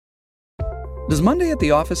Does Monday at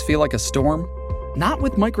the office feel like a storm? Not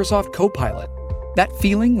with Microsoft Copilot. That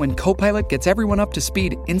feeling when Copilot gets everyone up to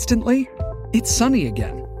speed instantly? It's sunny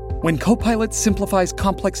again. When Copilot simplifies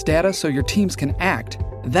complex data so your teams can act,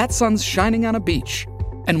 that sun's shining on a beach.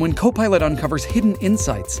 And when Copilot uncovers hidden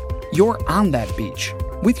insights, you're on that beach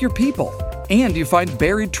with your people, and you find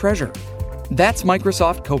buried treasure. That's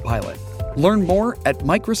Microsoft Copilot. Learn more at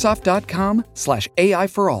Microsoft.com/AI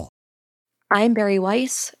for all. I'm Barry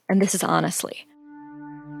Weiss, and this is Honestly.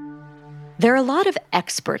 There are a lot of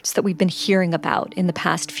experts that we've been hearing about in the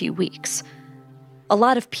past few weeks. A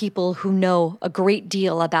lot of people who know a great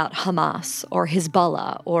deal about Hamas or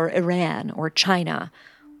Hezbollah or Iran or China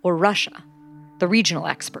or Russia, the regional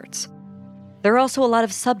experts. There are also a lot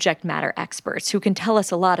of subject matter experts who can tell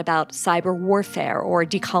us a lot about cyber warfare or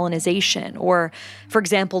decolonization or, for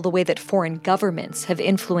example, the way that foreign governments have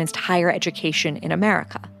influenced higher education in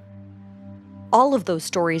America. All of those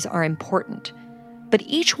stories are important, but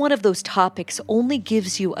each one of those topics only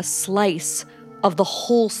gives you a slice of the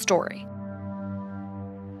whole story.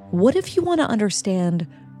 What if you want to understand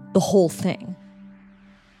the whole thing?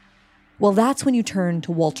 Well, that's when you turn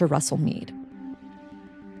to Walter Russell Mead.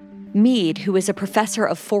 Mead, who is a professor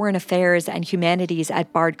of foreign affairs and humanities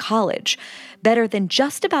at Bard College, better than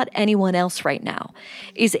just about anyone else right now,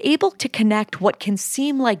 is able to connect what can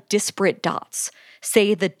seem like disparate dots,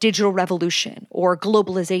 say the digital revolution or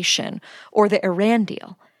globalization or the Iran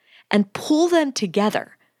deal, and pull them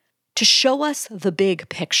together to show us the big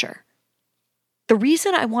picture. The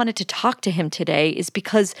reason I wanted to talk to him today is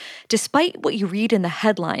because, despite what you read in the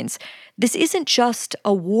headlines, this isn't just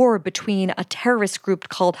a war between a terrorist group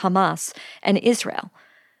called Hamas and Israel,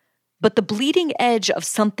 but the bleeding edge of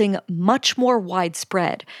something much more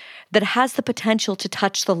widespread that has the potential to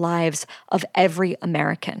touch the lives of every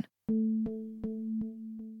American.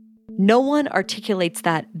 No one articulates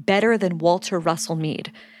that better than Walter Russell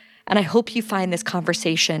Mead, and I hope you find this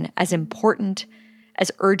conversation as important, as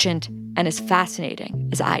urgent, and as fascinating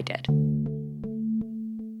as I did.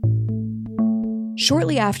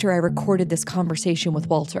 Shortly after I recorded this conversation with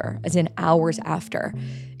Walter, as in hours after,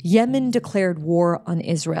 Yemen declared war on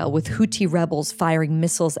Israel with Houthi rebels firing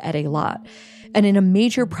missiles at Eilat. And in a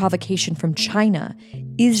major provocation from China,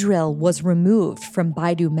 Israel was removed from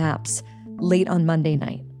Baidu Maps late on Monday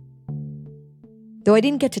night. Though I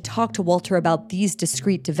didn't get to talk to Walter about these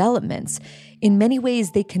discrete developments, in many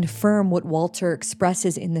ways they confirm what Walter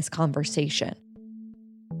expresses in this conversation.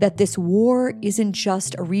 That this war isn't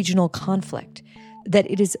just a regional conflict, that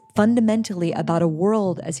it is fundamentally about a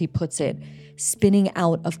world, as he puts it, spinning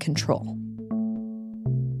out of control.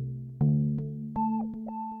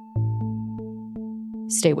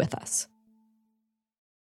 Stay with us.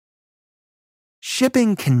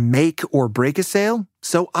 Shipping can make or break a sale,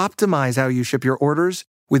 so optimize how you ship your orders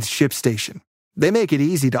with ShipStation. They make it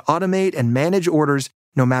easy to automate and manage orders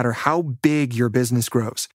no matter how big your business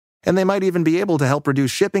grows. And they might even be able to help reduce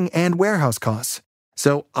shipping and warehouse costs.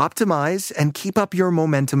 So optimize and keep up your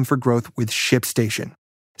momentum for growth with ShipStation.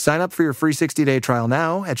 Sign up for your free 60-day trial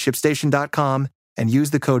now at ShipStation.com and use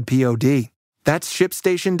the code POD. That's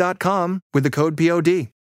ShipStation.com with the code POD.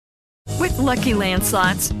 With Lucky Land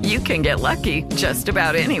Slots, you can get lucky just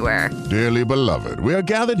about anywhere. Dearly beloved, we are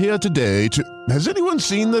gathered here today to... Has anyone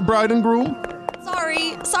seen the bride and groom?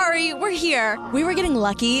 Sorry, we're here. We were getting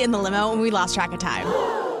lucky in the limo and we lost track of time.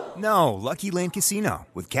 No, Lucky Land Casino,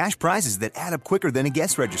 with cash prizes that add up quicker than a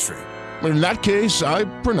guest registry. In that case, I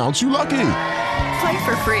pronounce you lucky. Play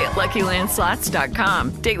for free at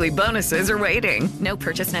LuckyLandSlots.com. Daily bonuses are waiting. No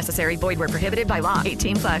purchase necessary. Void where prohibited by law.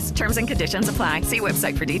 18+. Terms and conditions apply. See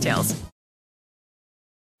website for details.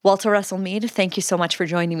 Walter Russell Mead, thank you so much for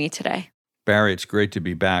joining me today. Barry, it's great to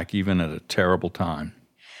be back, even at a terrible time.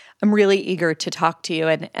 I'm really eager to talk to you,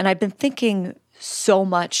 and I've been thinking so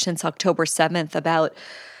much since October 7th about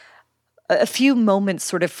a few moments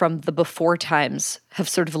sort of from the before times have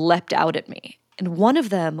sort of leapt out at me. And one of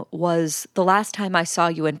them was the last time I saw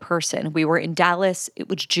you in person. We were in Dallas. It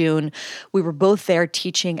was June. We were both there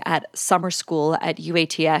teaching at summer school at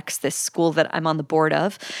UATX, this school that I'm on the board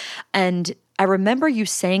of. And I remember you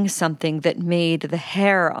saying something that made the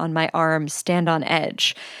hair on my arm stand on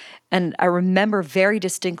edge. And I remember very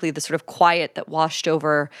distinctly the sort of quiet that washed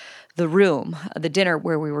over the room, the dinner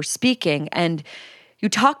where we were speaking. And you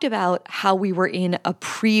talked about how we were in a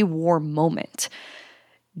pre-war moment.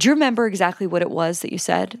 Do you remember exactly what it was that you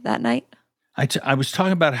said that night? I was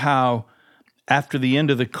talking about how after the end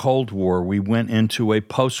of the Cold War, we went into a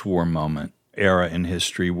post-war era in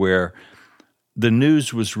history where the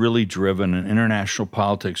news was really driven and international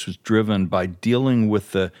politics was driven by dealing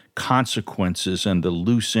with the consequences and the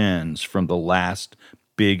loose ends from the last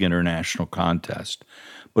big international contest.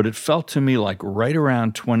 But it felt to me like right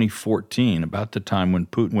around 2014, about the time when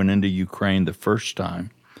Putin went into Ukraine the first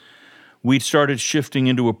time, we started shifting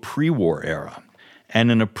into a pre-war era. And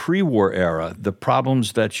in a pre-war era, the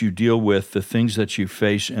problems that you deal with, the things that you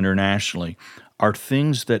face internationally, are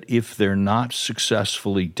things that, if they're not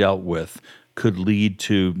successfully dealt with, could lead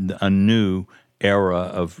to a new era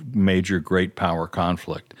of major great power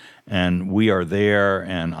conflict. And we are there,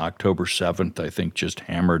 and October 7th, I think, just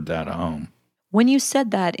hammered that home. When you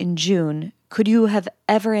said that in June, could you have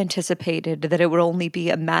ever anticipated that it would only be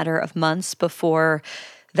a matter of months before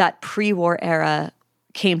that pre-war era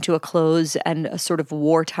came to a close and a sort of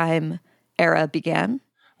wartime era began?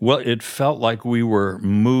 Well, it felt like we were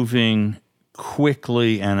moving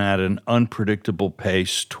quickly and at an unpredictable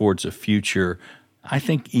pace towards a future. I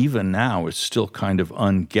think even now it's still kind of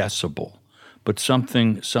unguessable, but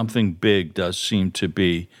something big does seem to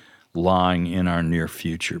be lying in our near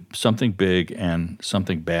future, something big and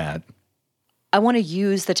something bad. I want to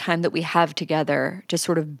use the time that we have together to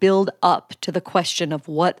sort of build up to the question of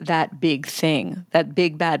what that big thing, that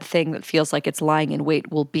big bad thing that feels like it's lying in wait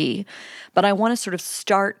will be. But I want to sort of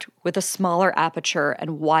start with a smaller aperture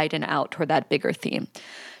and widen out toward that bigger theme.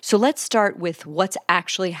 So let's start with what's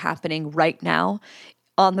actually happening right now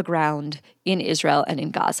on the ground in Israel and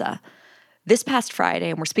in Gaza. This past Friday,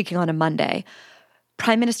 and we're speaking on a Monday,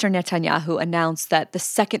 Prime Minister Netanyahu announced that the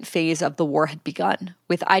second phase of the war had begun,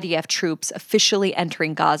 with IDF troops officially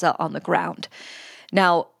entering Gaza on the ground.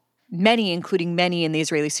 Now, many, including many in the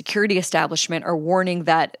Israeli security establishment, are warning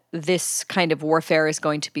that this kind of warfare is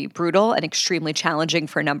going to be brutal and extremely challenging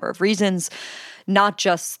for a number of reasons, not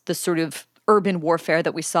just the sort of urban warfare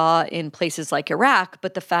that we saw in places like Iraq,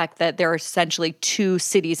 but the fact that there are essentially two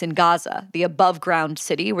cities in Gaza, the above-ground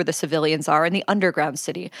city where the civilians are and the underground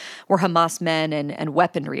city where Hamas men and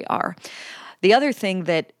weaponry are. The other thing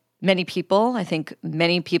that many people,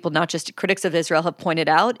 not just critics of Israel, have pointed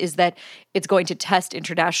out is that it's going to test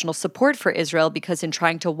international support for Israel because in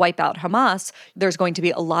trying to wipe out Hamas, there's going to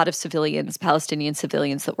be a lot of civilians, Palestinian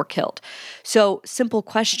civilians, that were killed. So, simple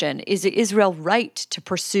question, is Israel right to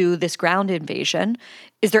pursue this ground invasion?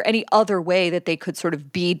 Is there any other way that they could sort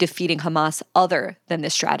of be defeating Hamas other than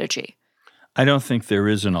this strategy? I don't think there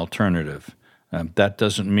is an alternative. That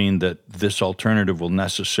doesn't mean that this alternative will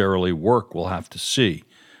necessarily work. We'll have to see.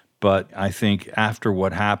 But I think after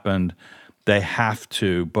what happened, they have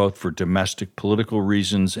to, both for domestic political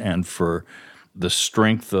reasons and for the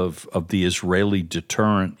strength of the Israeli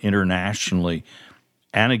deterrent internationally,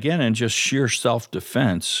 and again, in just sheer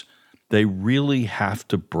self-defense, they really have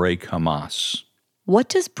to break Hamas. What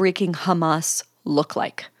does breaking Hamas look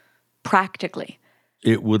like, practically?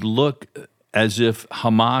 It would look as if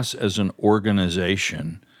Hamas as an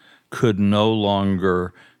organization could no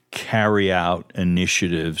longer carry out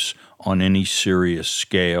initiatives on any serious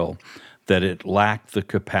scale, that it lacked the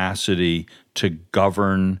capacity to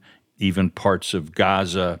govern even parts of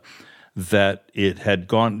Gaza, that it had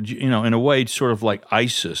gone, in a way, sort of like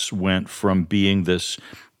ISIS went from being this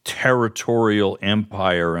territorial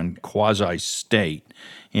empire and quasi-state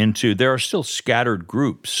into, there are still scattered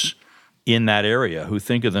groups in that area who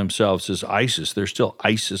think of themselves as ISIS. They're still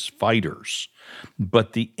ISIS fighters.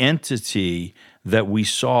 But the entity that we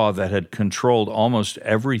saw that had controlled almost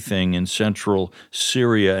everything in central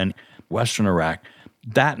Syria and western Iraq,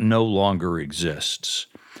 that no longer exists.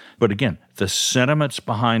 But again, the sentiments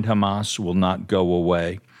behind Hamas will not go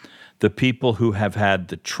away. The people who have had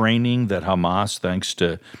the training that Hamas, thanks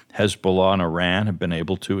to Hezbollah and Iran, have been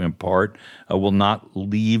able to impart will not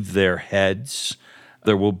leave their heads.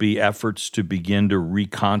 There will be efforts to begin to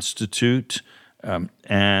reconstitute.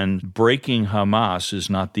 And breaking Hamas is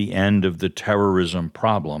not the end of the terrorism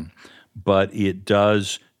problem, but it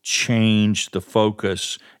does change the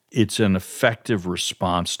focus. It's an effective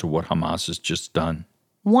response to what Hamas has just done.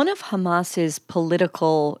 One of Hamas's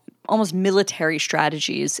political, almost military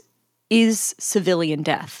strategies is civilian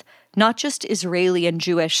death, not just Israeli and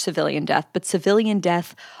Jewish civilian death, but civilian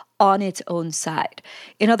death on its own side.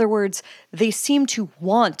 In other words, they seem to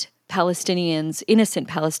want Palestinians, innocent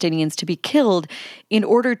Palestinians, to be killed in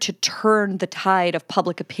order to turn the tide of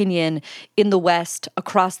public opinion in the West,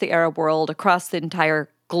 across the Arab world, across the entire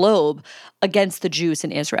globe, against the Jews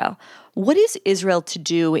in Israel. What is Israel to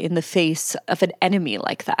do in the face of an enemy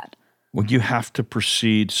like that? Well, you have to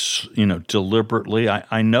proceed, deliberately.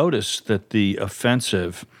 I noticed that the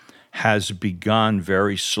offensive has begun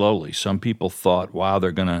very slowly. Some people thought, wow,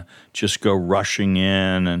 they're going to just go rushing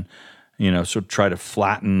in and sort of try to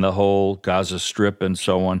flatten the whole Gaza Strip and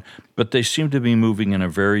so on. But they seem to be moving in a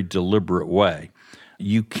very deliberate way.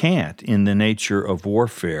 You can't, in the nature of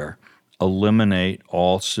warfare, eliminate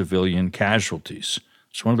all civilian casualties.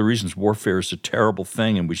 It's one of the reasons warfare is a terrible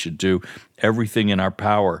thing, and we should do everything in our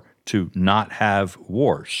power to not have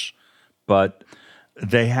wars. But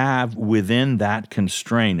they have, within that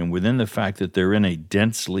constraint and within the fact that they're in a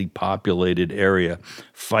densely populated area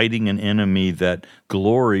fighting an enemy that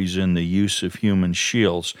glories in the use of human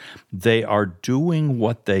shields, they are doing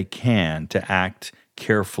what they can to act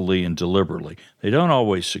carefully and deliberately. They don't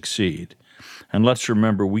always succeed. And let's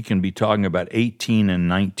remember, we can be talking about 18 and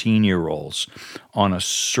 19-year-olds on a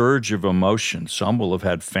surge of emotion. Some will have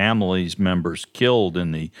had family members killed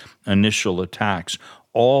in the initial attacks.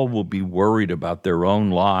 All will be worried about their own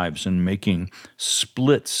lives and making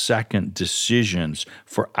split-second decisions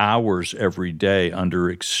for hours every day under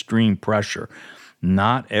extreme pressure.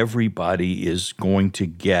 Not everybody is going to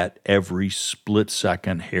get every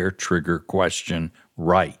split-second hair-trigger question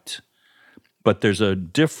right. But there's a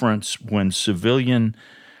difference when civilian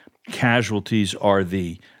casualties are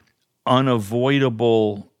the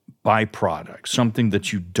unavoidable byproduct, something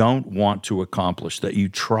that you don't want to accomplish, that you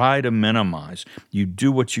try to minimize, you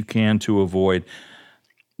do what you can to avoid.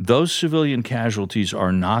 Those civilian casualties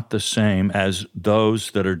are not the same as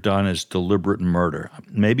those that are done as deliberate murder.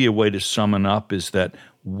 Maybe a way to sum it up is that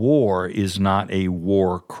war is not a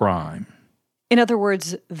war crime. In other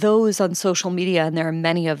words, those on social media, and there are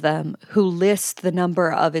many of them, who list the number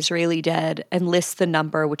of Israeli dead and list the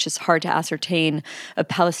number, which is hard to ascertain, of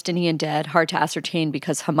Palestinian dead, hard to ascertain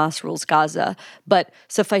because Hamas rules Gaza, but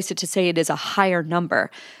suffice it to say it is a higher number.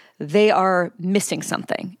 They are missing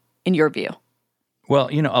something, in your view. Well,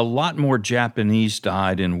 a lot more Japanese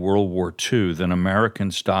died in World War II than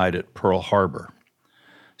Americans died at Pearl Harbor.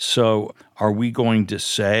 So are we going to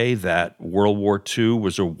say that World War II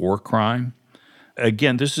was a war crime?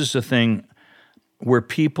 Again, this is a thing where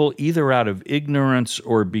people, either out of ignorance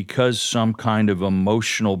or because some kind of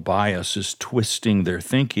emotional bias is twisting their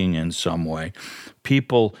thinking in some way,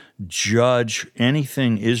 people judge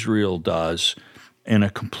anything Israel does in a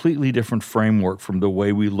completely different framework from the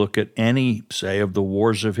way we look at any, say, of the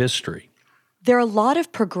wars of history. There are a lot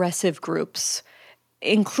of progressive groups,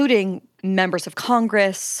 including members of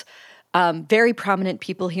Congress, very prominent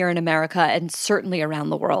people here in America and certainly around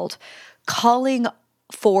the world, calling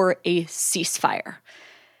for a ceasefire.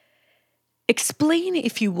 Explain,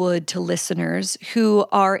 if you would, to listeners who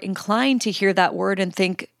are inclined to hear that word and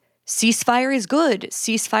think, ceasefire is good,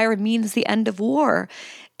 ceasefire means the end of war.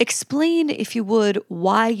 Explain, if you would,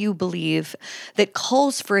 why you believe that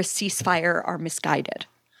calls for a ceasefire are misguided.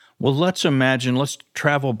 Well, let's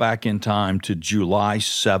travel back in time to July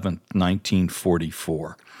 7th,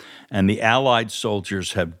 1944. And the Allied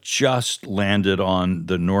soldiers have just landed on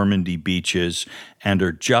the Normandy beaches and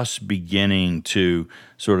are just beginning to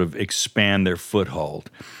sort of expand their foothold.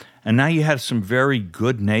 And now you have some very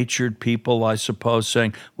good-natured people, I suppose,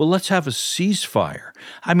 saying, well, let's have a ceasefire.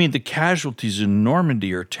 I mean, the casualties in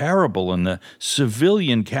Normandy are terrible, and the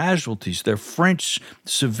civilian casualties, they're French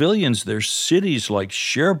civilians, they're cities like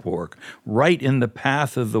Cherbourg, right in the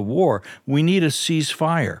path of the war. We need a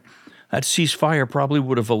ceasefire. That ceasefire probably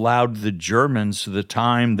would have allowed the Germans the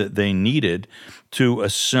time that they needed to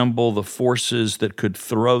assemble the forces that could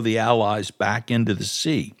throw the Allies back into the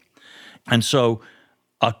sea. And so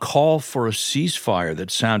a call for a ceasefire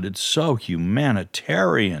that sounded so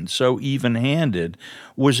humanitarian, so even-handed,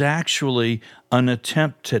 was actually an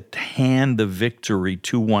attempt to hand the victory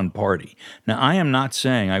to one party. Now,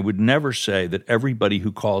 I would never say that everybody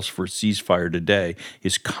who calls for a ceasefire today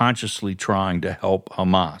is consciously trying to help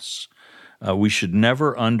Hamas. We should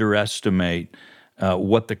never underestimate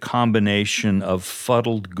what the combination of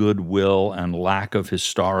fuddled goodwill and lack of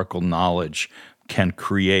historical knowledge can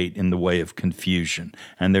create in the way of confusion.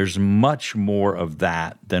 And there's much more of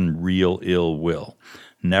that than real ill will.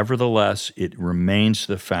 Nevertheless, it remains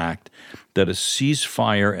the fact that a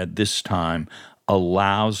ceasefire at this time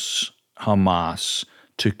allows Hamas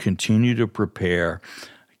to continue to prepare,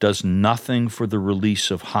 does nothing for the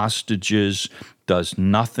release of hostages, does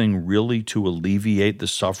nothing really to alleviate the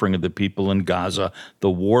suffering of the people in Gaza. The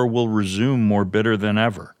war will resume more bitter than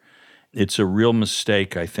ever. It's a real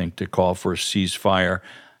mistake, I think, to call for a ceasefire.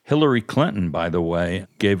 Hillary Clinton, by the way,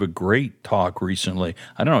 gave a great talk recently.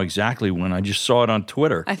 I don't know exactly when. I just saw it on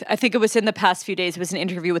Twitter. I think it was in the past few days. It was an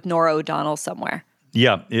interview with Norah O'Donnell somewhere.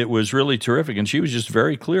 Yeah, it was really terrific. And she was just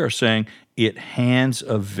very clear, saying it hands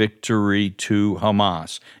a victory to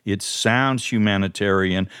Hamas. It sounds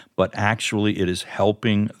humanitarian, but actually it is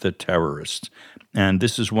helping the terrorists. And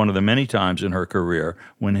this is one of the many times in her career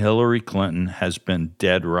when Hillary Clinton has been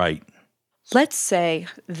dead right. Let's say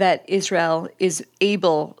that Israel is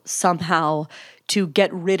able somehow to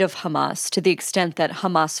get rid of Hamas to the extent that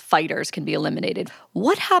Hamas fighters can be eliminated.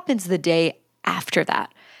 What happens the day after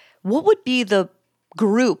that? What would be the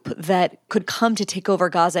group that could come to take over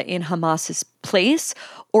Gaza in Hamas's place?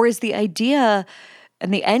 Or is the idea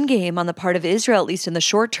and the end game on the part of Israel, at least in the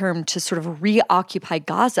short term, to sort of reoccupy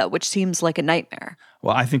Gaza, which seems like a nightmare?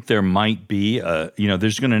 Well, I think there might be,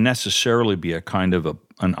 there's going to necessarily be a kind of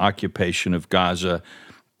an occupation of Gaza,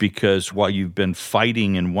 because while you've been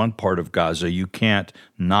fighting in one part of Gaza, you can't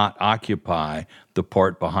not occupy the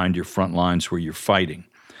part behind your front lines where you're fighting.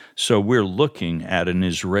 So we're looking at an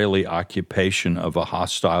Israeli occupation of a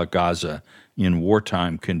hostile Gaza in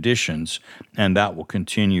wartime conditions, and that will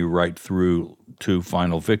continue right through to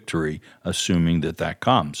final victory, assuming that that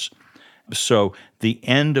comes. So the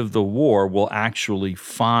end of the war will actually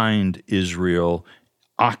find Israel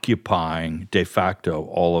occupying de facto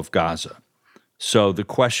all of Gaza. So the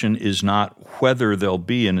question is not whether there'll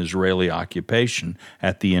be an Israeli occupation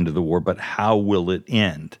at the end of the war, but how will it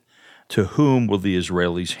end? To whom will the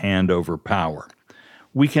Israelis hand over power?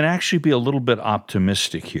 We can actually be a little bit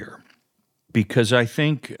optimistic here, because I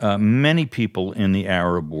think many people in the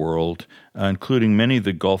Arab world, including many of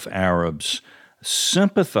the Gulf Arabs,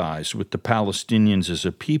 sympathize with the Palestinians as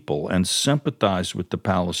a people and sympathize with the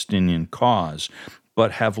Palestinian cause,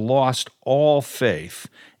 but have lost all faith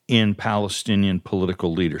in Palestinian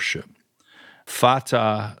political leadership.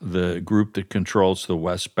 Fatah, the group that controls the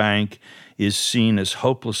West Bank, is seen as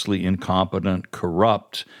hopelessly incompetent,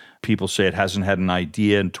 corrupt. People say it hasn't had an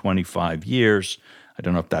idea in 25 years. I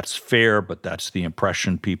don't know if that's fair, but that's the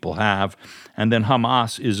impression people have. And then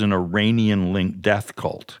Hamas is an Iranian-linked death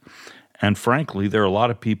cult. And frankly, there are a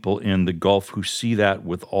lot of people in the Gulf who see that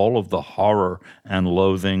with all of the horror and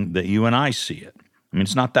loathing that you and I see it. I mean,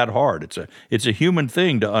 it's not that hard. It's a human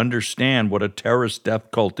thing to understand what a terrorist death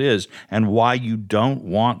cult is and why you don't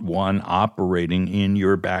want one operating in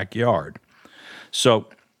your backyard. So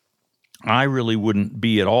I really wouldn't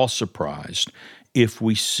be at all surprised if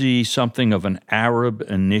we see something of an Arab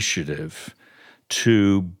initiative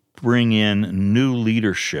to bring in new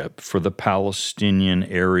leadership for the Palestinian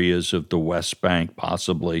areas of the West Bank,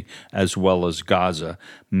 possibly, as well as Gaza,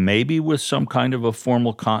 maybe with some kind of a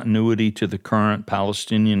formal continuity to the current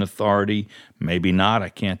Palestinian Authority, maybe not, I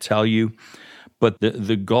can't tell you. But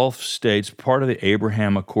the Gulf states, part of the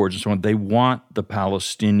Abraham Accords and so on, they want the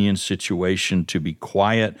Palestinian situation to be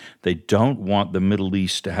quiet. They don't want the Middle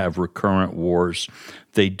East to have recurrent wars.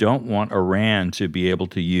 They don't want Iran to be able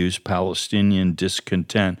to use Palestinian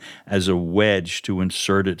discontent as a wedge to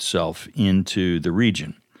insert itself into the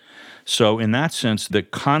region. So in that sense, the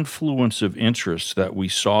confluence of interests that we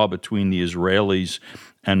saw between the Israelis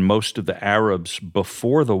and most of the Arabs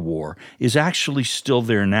before the war is actually still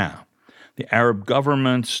there now. The Arab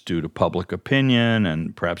governments, due to public opinion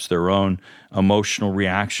and perhaps their own emotional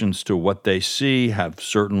reactions to what they see, have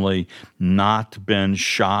certainly not been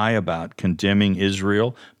shy about condemning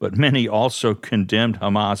Israel, but many also condemned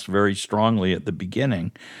Hamas very strongly at the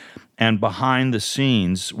beginning. And behind the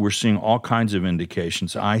scenes, we're seeing all kinds of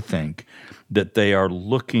indications, I think, that they are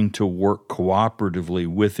looking to work cooperatively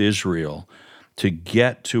with Israel to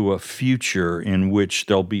get to a future in which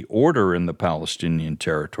there'll be order in the Palestinian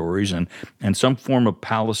territories and some form of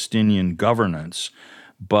Palestinian governance,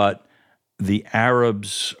 but the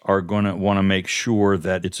Arabs are going to want to make sure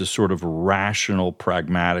that it's a sort of rational,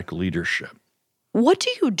 pragmatic leadership. What do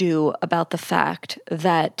you do about the fact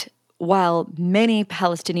that while many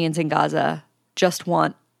Palestinians in Gaza just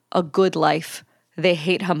want a good life, they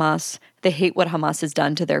hate Hamas, they hate what Hamas has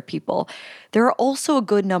done to their people, there are also a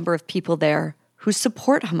good number of people there who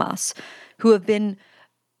support Hamas, who have been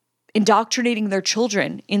indoctrinating their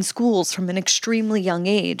children in schools from an extremely young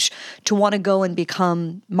age to want to go and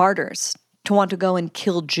become martyrs, to want to go and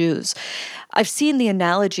kill Jews. I've seen the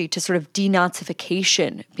analogy to sort of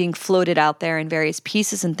denazification being floated out there in various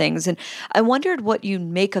pieces and things, and I wondered what you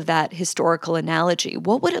make of that historical analogy.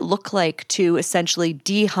 What would it look like to essentially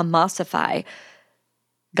de-Hamasify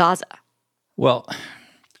Gaza? Well,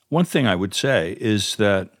 one thing I would say is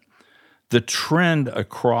that the trend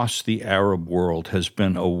across the Arab world has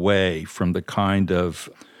been away from the kind of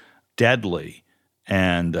deadly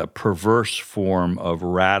and perverse form of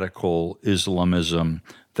radical Islamism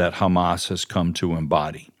that Hamas has come to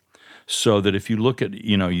embody. So that if you look at,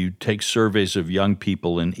 you take surveys of young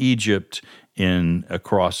people in Egypt,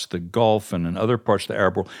 across the Gulf and in other parts of the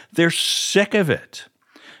Arab world, they're sick of it.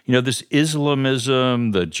 This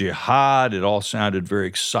Islamism, the jihad, it all sounded very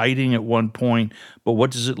exciting at one point, but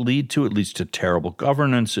what does it lead to? It leads to terrible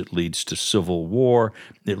governance, it leads to civil war,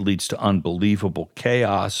 it leads to unbelievable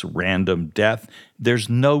chaos, random death. There's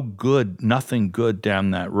nothing good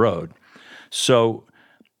down that road. So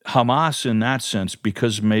Hamas, in that sense,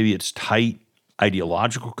 because maybe it's tight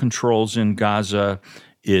ideological controls in Gaza,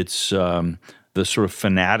 it's the sort of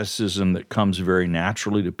fanaticism that comes very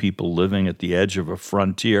naturally to people living at the edge of a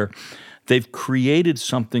frontier, they've created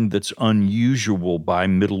something that's unusual by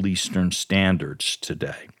Middle Eastern standards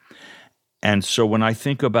today. And so when I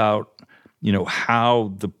think about,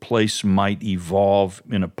 how the place might evolve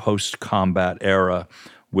in a post-combat era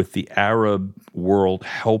with the Arab world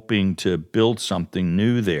helping to build something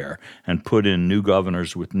new there and put in new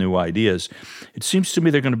governors with new ideas, it seems to me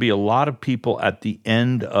there are going to be a lot of people at the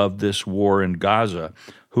end of this war in Gaza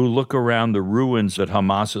who look around the ruins that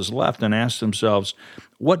Hamas has left and ask themselves,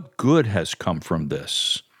 what good has come from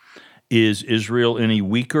this? Is Israel any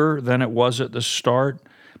weaker than it was at the start?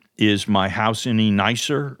 Is my house any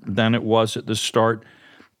nicer than it was at the start?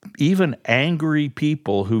 Even angry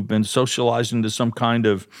people who've been socialized into some kind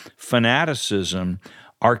of fanaticism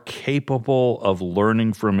are capable of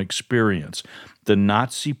learning from experience. The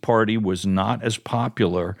Nazi Party was not as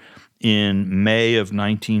popular in May of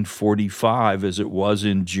 1945 as it was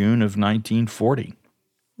in June of 1940.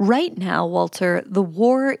 Right now, Walter, the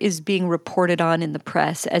war is being reported on in the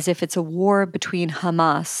press as if it's a war between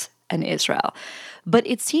Hamas and Israel. But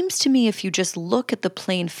it seems to me, if you just look at the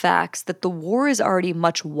plain facts, that the war is already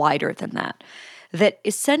much wider than that. That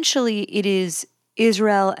essentially it is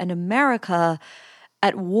Israel and America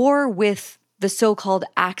at war with the so-called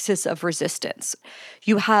axis of resistance.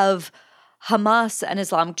 You have Hamas and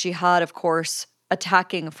Islamic Jihad, of course,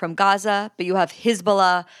 attacking from Gaza, but you have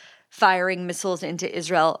Hezbollah firing missiles into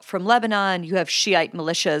Israel from Lebanon. You have Shiite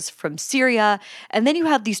militias from Syria. And then you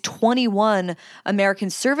have these 21 American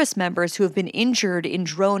service members who have been injured in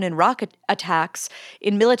drone and rocket attacks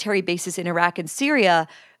in military bases in Iraq and Syria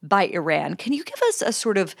by Iran. Can you give us a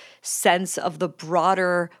sort of sense of the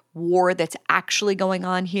broader war that's actually going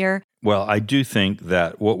on here? Well, I do think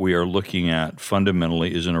that what we are looking at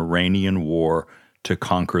fundamentally is an Iranian war to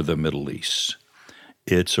conquer the Middle East.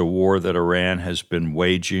 It's a war that Iran has been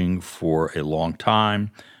waging for a long time.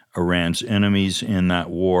 Iran's enemies in that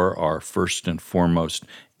war are first and foremost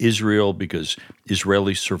Israel, because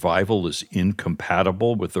Israeli survival is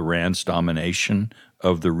incompatible with Iran's domination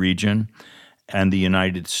of the region, and the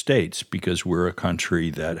United States, because we're a country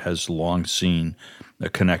that has long seen a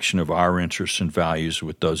connection of our interests and values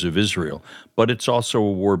with those of Israel. But it's also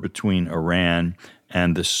a war between Iran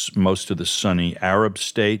and most of the Sunni Arab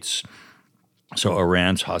states. So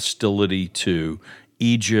Iran's hostility to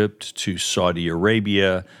Egypt, to Saudi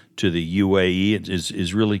Arabia, to the UAE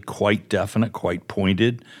is really quite definite, quite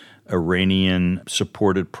pointed.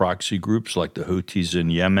 Iranian-supported proxy groups like the Houthis in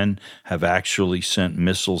Yemen have actually sent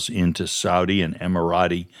missiles into Saudi and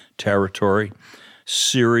Emirati territory.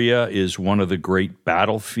 Syria is one of the great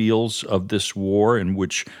battlefields of this war, in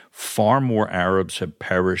which far more Arabs have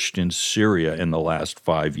perished in Syria in the last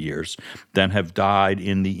 5 years than have died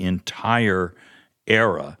in the entire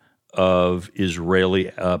era of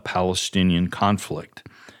Israeli-Palestinian conflict.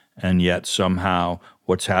 And yet somehow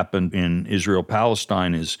what's happened in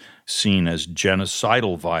Israel-Palestine is seen as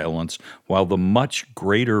genocidal violence, while the much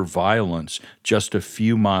greater violence just a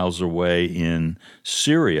few miles away in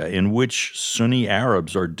Syria, in which Sunni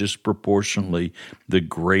Arabs are disproportionately the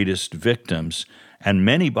greatest victims, and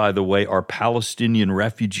many, by the way, are Palestinian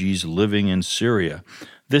refugees living in Syria.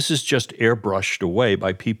 This is just airbrushed away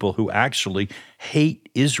by people who actually hate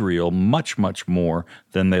Israel much, much more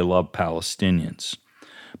than they love Palestinians.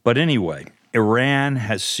 But anyway, Iran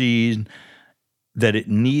has seen that it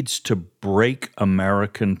needs to break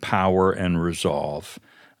American power and resolve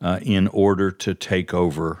in order to take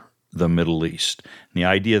over the Middle East. And the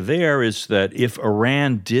idea there is that if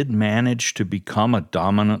Iran did manage to become a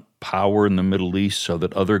dominant power in the Middle East so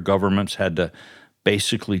that other governments had to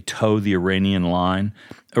basically toe the Iranian line,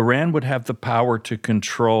 Iran would have the power to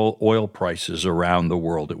control oil prices around the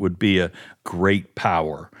world. It would be a great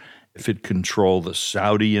power. If it controlled the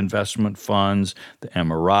Saudi investment funds, the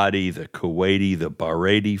Emirati, the Kuwaiti, the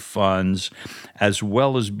Bahraini funds, as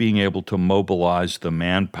well as being able to mobilize the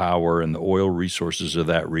manpower and the oil resources of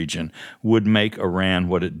that region, would make Iran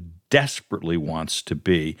what it desperately wants to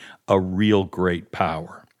be, a real great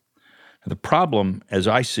power. The problem, as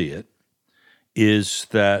I see it, is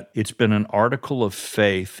that it's been an article of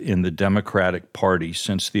faith in the Democratic Party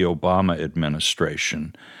since the Obama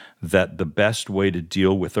administration that the best way to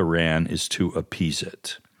deal with Iran is to appease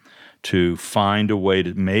it, to find a way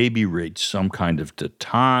to maybe reach some kind of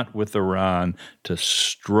détente with Iran, to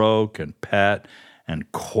stroke and pet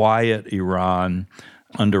and quiet Iran.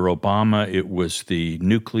 Under Obama, it was the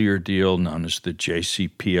nuclear deal known as the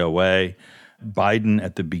JCPOA. Biden,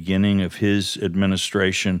 at the beginning of his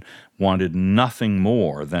administration, wanted nothing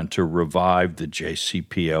more than to revive the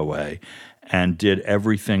JCPOA and did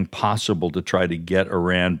everything possible to try to get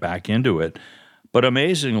Iran back into it. But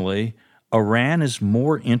amazingly, Iran is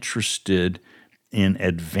more interested in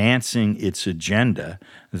advancing its agenda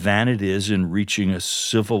than it is in reaching a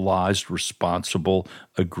civilized, responsible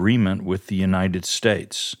agreement with the United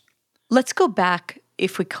States. Let's go back,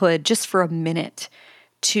 if we could, just for a minute,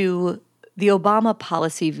 to the Obama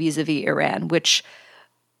policy vis-a-vis Iran, which,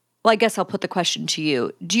 well, I guess I'll put the question to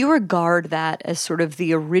you. Do you regard that as sort of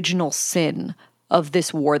the original sin of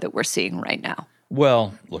this war that we're seeing right now?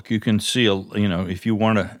 Well, look, you can see, if you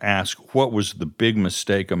want to ask what was the big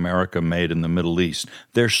mistake America made in the Middle East,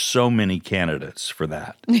 there's so many candidates for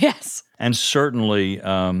that. Yes. And certainly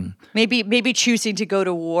maybe choosing to go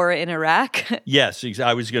to war in Iraq. Yes,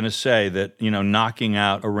 I was going to say that, knocking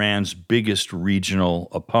out Iran's biggest regional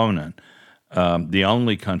opponent, the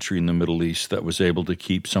only country in the Middle East that was able to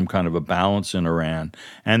keep some kind of a balance in Iran,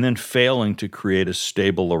 and then failing to create a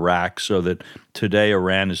stable Iraq so that today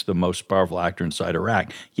Iran is the most powerful actor inside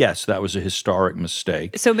Iraq. Yes, that was a historic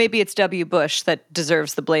mistake. So maybe it's W. Bush that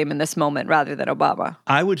deserves the blame in this moment rather than Obama.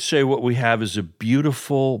 I would say what we have is a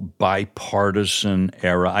beautiful bipartisan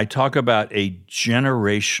era. I talk about a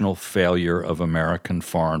generational failure of American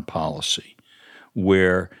foreign policy,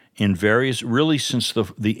 where really since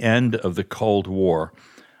the end of the Cold War,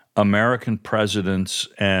 American presidents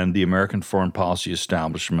and the American foreign policy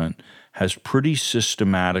establishment has pretty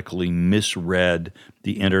systematically misread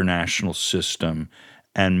the international system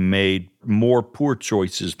and made more poor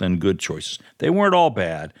choices than good choices. They weren't all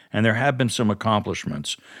bad, and there have been some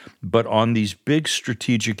accomplishments. But on these big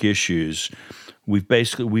strategic issues,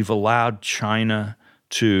 we've allowed China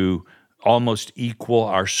to almost equal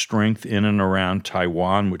our strength in and around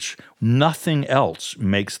Taiwan, which nothing else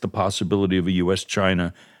makes the possibility of a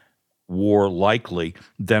U.S.-China war likely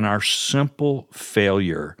than our simple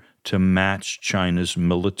failure to match China's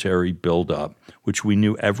military buildup, which we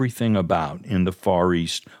knew everything about in the Far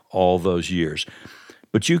East all those years.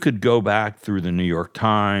 But you could go back through the New York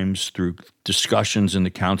Times, through discussions in the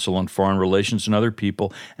Council on Foreign Relations and other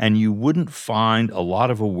people, and you wouldn't find a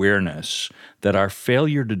lot of awareness that our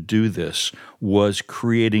failure to do this was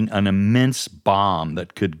creating an immense bomb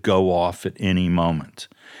that could go off at any moment.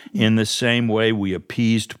 In the same way we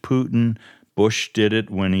appeased Putin, Bush did it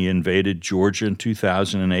when he invaded Georgia in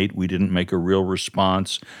 2008. We didn't make a real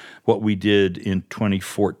response. What we did in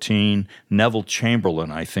 2014, Neville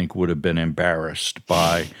Chamberlain, I think, would have been embarrassed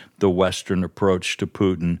by the Western approach to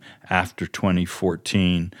Putin after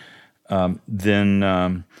 2014.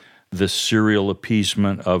 Then the serial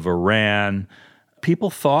appeasement of Iran. People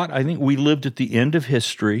thought, I think we lived at the end of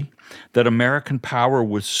history, that American power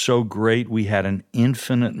was so great we had an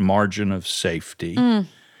infinite margin of safety.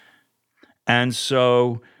 And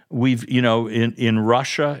so we've, in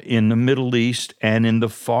Russia, in the Middle East, and in the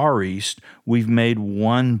Far East, we've made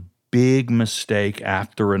one big mistake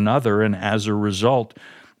after another. And as a result,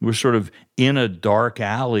 we're sort of in a dark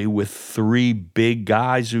alley with three big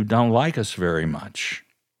guys who don't like us very much.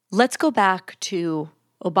 Let's go back to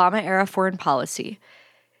Obama-era foreign policy.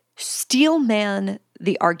 Steelman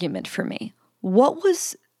the argument for me. What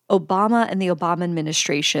was Obama and the Obama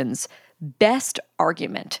administration's best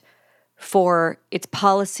argument for its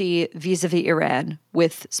policy vis-a-vis Iran,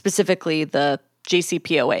 with specifically the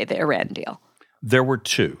JCPOA, the Iran deal? There were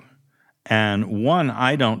two. And one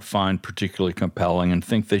I don't find particularly compelling and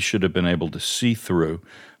think they should have been able to see through.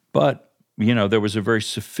 But, there was a very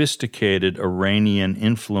sophisticated Iranian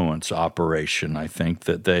influence operation, I think,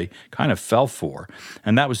 that they kind of fell for.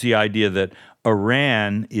 And that was the idea that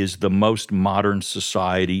Iran is the most modern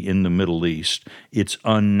society in the Middle East. It's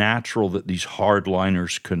unnatural that these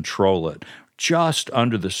hardliners control it. Just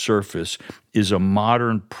under the surface is a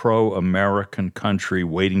modern pro-American country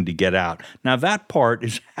waiting to get out. Now, that part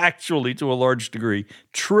is actually, to a large degree,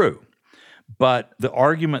 true. But the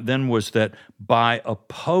argument then was that by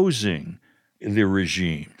opposing the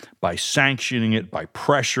regime, by sanctioning it, by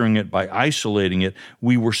pressuring it, by isolating it,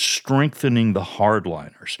 we were strengthening the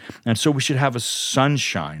hardliners. And so we should have a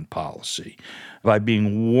sunshine policy by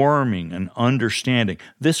being warming and understanding.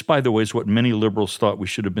 This, by the way, is what many liberals thought we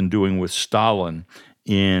should have been doing with Stalin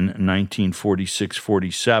in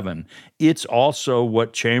 1946-47. It's also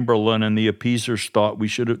what Chamberlain and the appeasers thought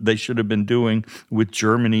they should have been doing with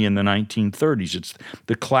Germany in the 1930s. It's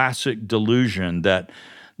the classic delusion that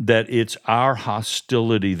it's our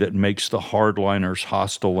hostility that makes the hardliners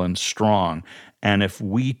hostile and strong. And if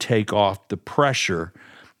we take off the pressure,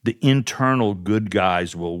 the internal good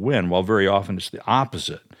guys will win. Well, very often it's the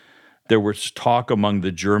opposite. There was talk among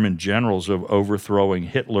the German generals of overthrowing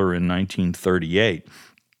Hitler in 1938.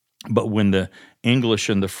 But when the English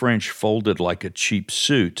and the French folded like a cheap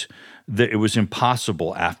suit, it was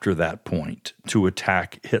impossible after that point to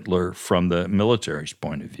attack Hitler from the military's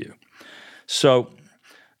point of view. So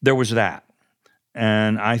there was that.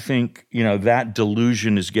 And I think, that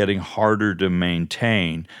delusion is getting harder to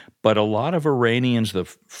maintain. But a lot of Iranians, the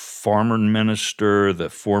foreign minister, the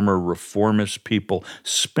former reformist people,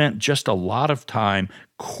 spent just a lot of time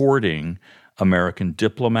courting American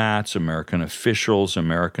diplomats, American officials,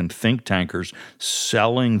 American think tankers,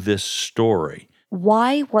 selling this story.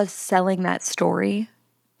 Why was selling that story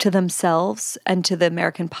to themselves and to the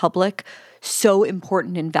American public so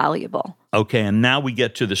important and valuable? Okay, and now we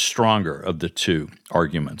get to the stronger of the two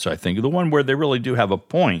arguments, I think, the one where they really do have a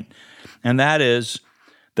point, and that is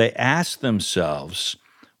they ask themselves,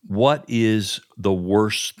 what is the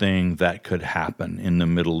worst thing that could happen in the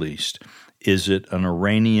Middle East? Is it an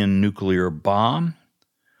Iranian nuclear bomb,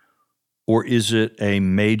 or is it a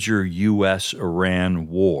major U.S.-Iran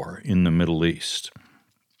war in the Middle East?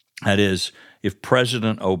 That is, if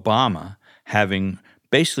President Obama, having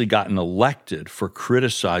basically gotten elected for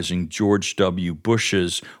criticizing George W.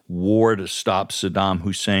 Bush's war to stop Saddam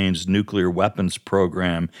Hussein's nuclear weapons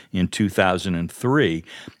program in 2003,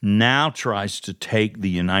 now tries to take the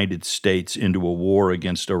United States into a war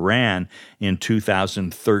against Iran in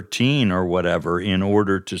 2013 or whatever in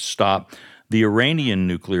order to stop the Iranian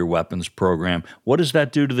nuclear weapons program. What does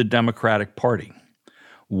that do to the Democratic Party?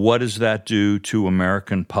 What does that do to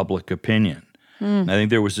American public opinion? I think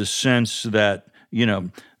there was a sense that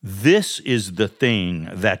this is the thing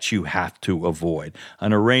that you have to avoid.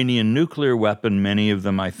 An Iranian nuclear weapon, many of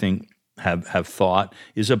them, I think, have thought,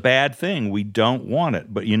 is a bad thing. We don't want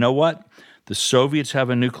it. But you know what? The Soviets have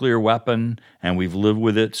a nuclear weapon, and we've lived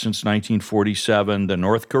with it since 1947. The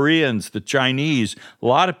North Koreans, the Chinese, a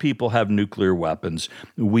lot of people have nuclear weapons.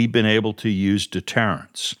 We've been able to use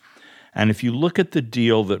deterrence. And if you look at the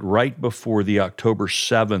deal that right before the October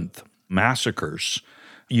 7th massacres,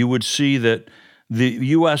 you would see that the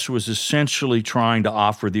U.S. was essentially trying to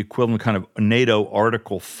offer the equivalent kind of NATO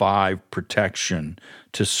Article 5 protection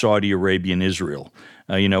to Saudi Arabia and Israel.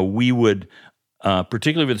 We would,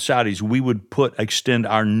 particularly with the Saudis, we would extend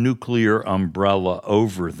our nuclear umbrella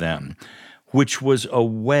over them, which was a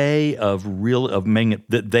way of making it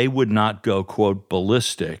that they would not go, quote,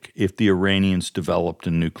 ballistic if the Iranians developed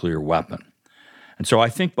a nuclear weapon. And so I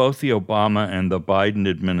think both the Obama and the Biden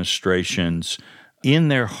administrations, in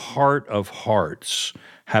their heart of hearts,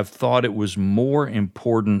 have thought it was more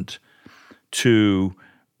important to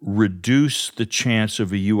reduce the chance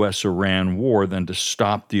of a U.S.-Iran war than to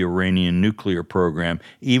stop the Iranian nuclear program,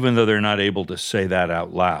 even though they're not able to say that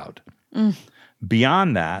out loud.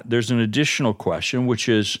 Beyond that, there's an additional question, which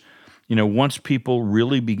is, once people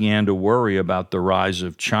really began to worry about the rise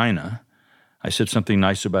of China, I said something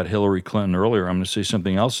nice about Hillary Clinton earlier. I'm going to say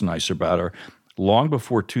something else nice about her. Long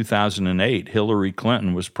before 2008, Hillary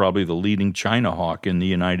Clinton was probably the leading China hawk in the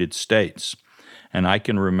United States. And I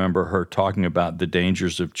can remember her talking about the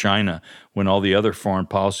dangers of China when all the other foreign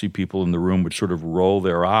policy people in the room would sort of roll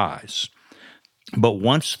their eyes. But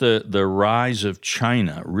once the rise of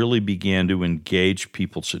China really began to engage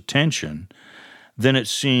people's attention, then it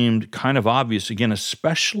seemed kind of obvious, again,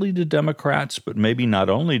 especially to Democrats, but maybe not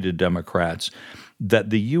only to Democrats,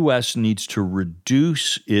 that the U.S. needs to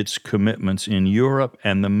reduce its commitments in Europe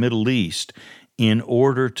and the Middle East in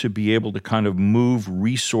order to be able to kind of move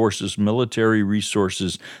resources, military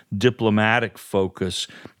resources, diplomatic focus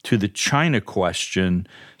to the China question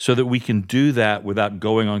so that we can do that without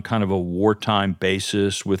going on kind of a wartime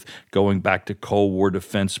basis with going back to Cold War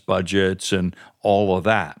defense budgets and all of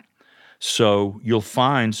that. So you'll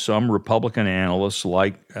find some Republican analysts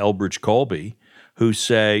like Elbridge Colby who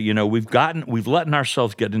say, we've let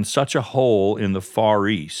ourselves get in such a hole in the Far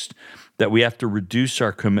East that we have to reduce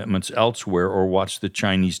our commitments elsewhere or watch the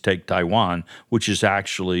Chinese take Taiwan, which is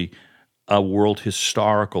actually a world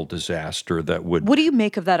historical disaster that would... What do you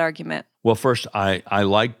make of that argument? Well, first, I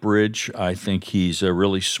like Bridge. I think he's a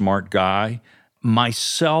really smart guy.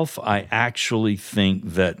 Myself, I actually think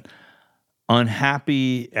that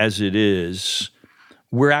unhappy as it is,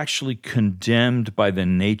 we're actually condemned by the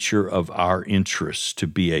nature of our interests to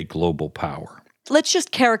be a global power. Let's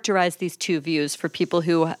just characterize these two views for people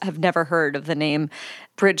who have never heard of the name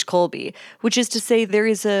Bridge Colby, which is to say there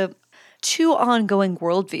is two ongoing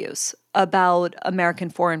worldviews about American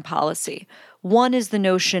foreign policy. One is the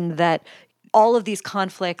notion that all of these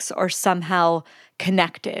conflicts are somehow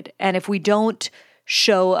connected, and if we don't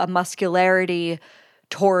show a muscularity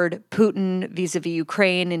toward Putin vis-a-vis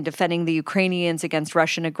Ukraine and defending the Ukrainians against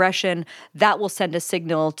Russian aggression, that will send a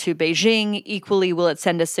signal to Beijing. Equally, will it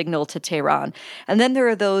send a signal to Tehran? And then there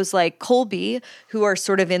are those like Colby, who are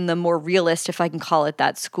sort of in the more realist, if I can call it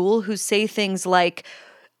that, school, who say things like,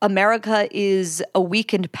 America is a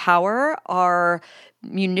weakened power, our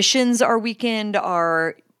munitions are weakened,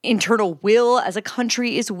 our internal will as a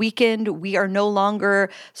country is weakened. We are no longer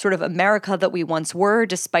sort of America that we once were,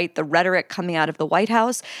 despite the rhetoric coming out of the White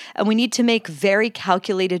House. And we need to make very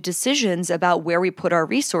calculated decisions about where we put our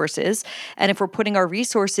resources. And if we're putting our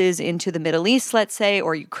resources into the Middle East, let's say,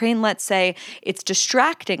 or Ukraine, let's say, it's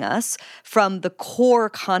distracting us from the core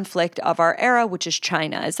conflict of our era, which is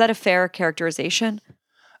China. Is that a fair characterization?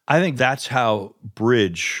 I think that's how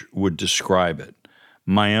Bridge would describe it.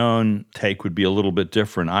 My own take would be a little bit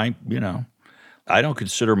different. I don't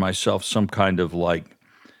consider myself some kind of like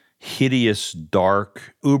hideous,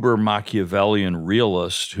 dark, uber Machiavellian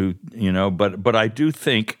realist who, but I do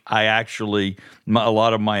think a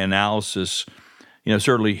lot of my analysis,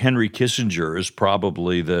 certainly Henry Kissinger is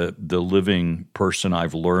probably the living person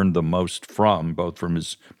I've learned the most from, both from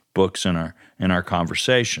his books and our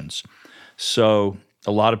conversations. So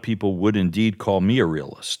a lot of people would indeed call me a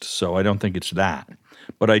realist. So I don't think it's that.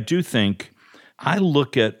 But I do think I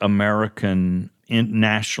look at American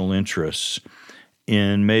national interests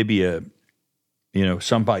in maybe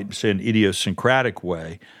some might say an idiosyncratic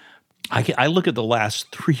way. I look at the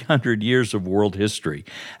last 300 years of world history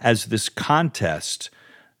as this contest,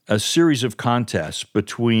 a series of contests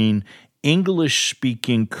between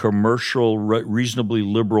English-speaking commercial, reasonably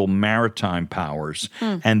liberal maritime powers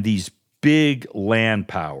and these big land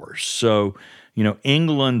powers. So,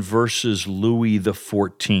 England versus Louis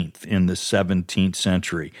XIV in the 17th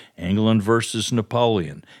century, England versus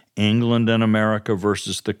Napoleon, England and America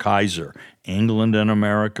versus the Kaiser, England and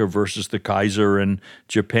America versus the Kaiser and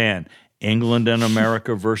Japan, England and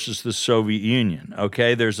America versus the Soviet Union.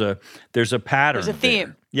 Okay, there's a pattern. There's a theme.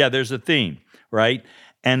 There. Yeah, there's a theme, right?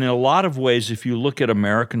 And in a lot of ways, if you look at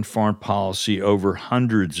American foreign policy over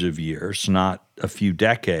hundreds of years, not a few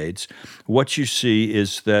decades, what you see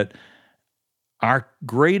is that our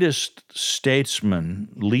greatest statesmen,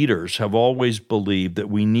 leaders, have always believed that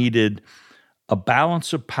we needed a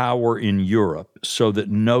balance of power in Europe so that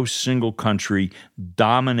no single country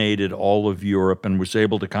dominated all of Europe and was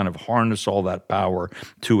able to kind of harness all that power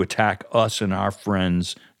to attack us and our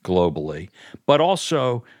friends globally. But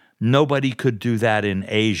also, nobody could do that in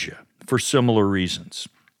Asia for similar reasons.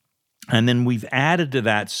 And then we've added to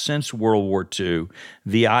that since World War II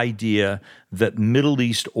the idea that Middle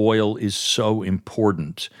East oil is so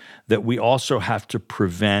important that we also have to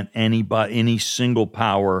prevent any single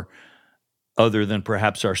power other than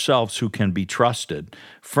perhaps ourselves who can be trusted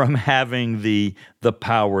from having the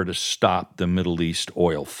power to stop the Middle East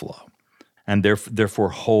oil flow and therefore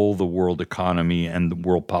hold the world economy and the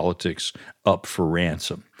world politics up for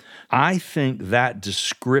ransom. I think that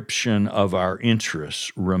description of our interests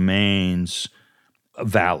remains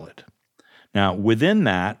valid. Now, within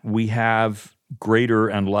that, we have greater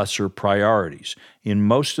and lesser priorities. In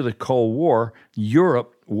most of the Cold War,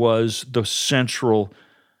 Europe was the central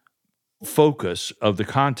focus of the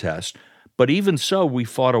contest, but even so, we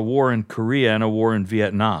fought a war in Korea and a war in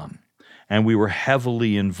Vietnam, and we were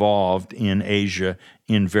heavily involved in Asia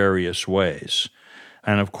in various ways.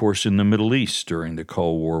 And of course, in the Middle East during the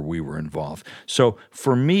Cold War, we were involved. So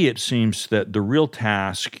for me, it seems that the real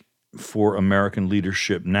task for American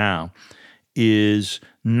leadership now is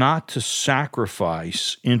not to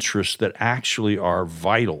sacrifice interests that actually are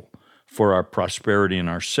vital for our prosperity and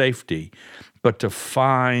our safety, but to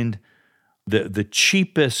find the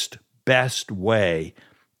cheapest, best way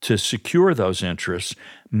to secure those interests,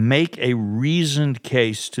 make a reasoned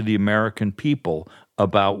case to the American people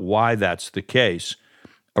about why that's the case,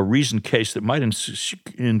 a reasoned case that might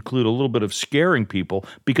include a little bit of scaring people,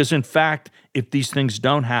 because in fact, if these things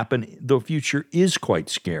don't happen, the future is quite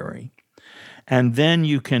scary. And then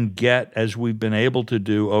you can get, as we've been able to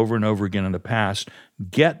do over and over again in the past,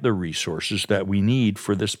 get the resources that we need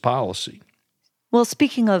for this policy. Well,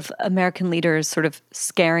 speaking of American leaders sort of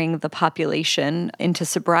scaring the population into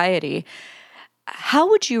sobriety, how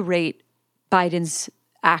would you rate Biden's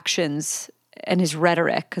actions and his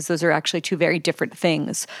rhetoric, because those are actually two very different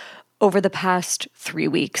things, over the past 3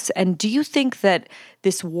 weeks? And do you think that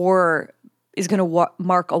this war is going to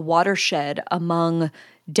mark a watershed among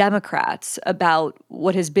Democrats about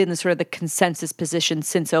what has been sort of the consensus position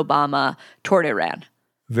since Obama toward Iran?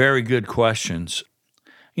 Very good questions.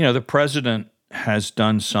 The president has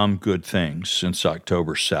done some good things since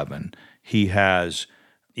October 7. He has,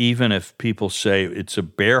 even if people say it's a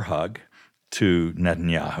bear hug, to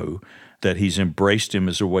Netanyahu, that he's embraced him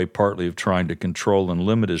as a way partly of trying to control and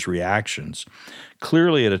limit his reactions.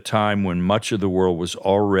 Clearly at a time when much of the world was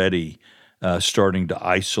already starting to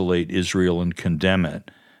isolate Israel and condemn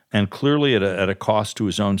it, and clearly at a cost to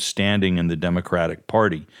his own standing in the Democratic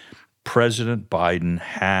Party, President Biden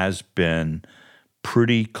has been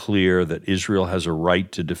pretty clear that Israel has a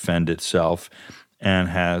right to defend itself and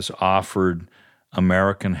has offered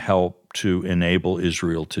American help to enable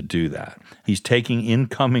Israel to do that. He's taking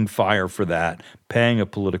incoming fire for that, paying a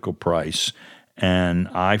political price, and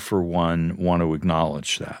I, for one, want to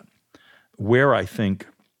acknowledge that. Where I think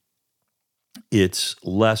it's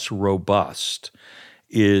less robust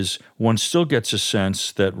is one still gets a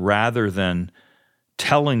sense that rather than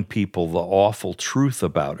telling people the awful truth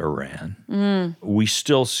about Iran, we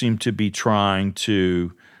still seem to be trying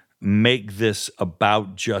to make this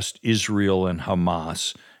about just Israel and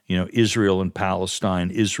Hamas, Israel and Palestine,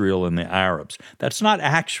 Israel and the Arabs. That's not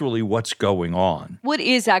actually what's going on. What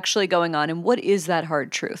is actually going on, and what is that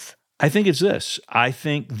hard truth? I think it's this. I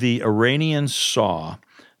think the Iranians saw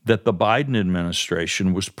that the Biden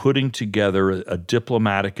administration was putting together a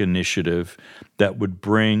diplomatic initiative that would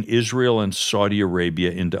bring Israel and Saudi Arabia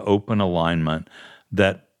into open alignment,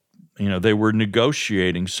 that they were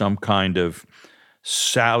negotiating some kind of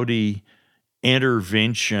Saudi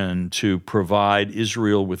intervention to provide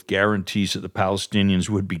Israel with guarantees that the Palestinians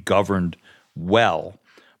would be governed well,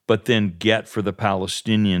 but then get for the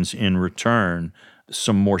Palestinians in return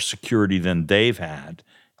some more security than they've had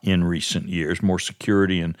in recent years, more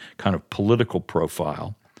security and kind of political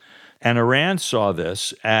profile. And Iran saw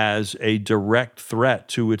this as a direct threat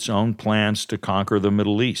to its own plans to conquer the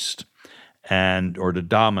Middle East or to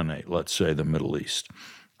dominate, let's say, the Middle East.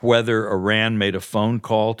 Whether Iran made a phone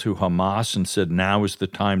call to Hamas and said, now is the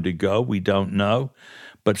time to go, we don't know.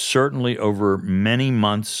 But certainly over many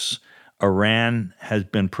months, Iran has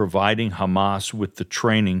been providing Hamas with the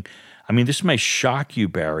training. I mean, this may shock you,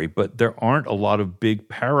 Barry, but there aren't a lot of big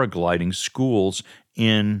paragliding schools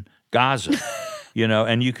in Gaza.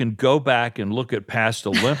 And you can go back and look at past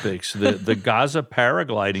Olympics. The Gaza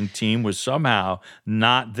paragliding team was somehow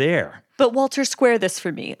not there. But Walter, square this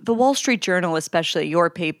for me. The Wall Street Journal, especially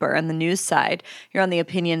your paper and the news side, you're on the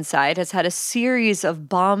opinion side, has had a series of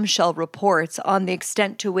bombshell reports on the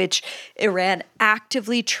extent to which Iran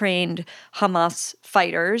actively trained Hamas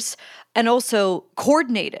fighters and also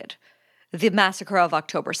coordinated the massacre of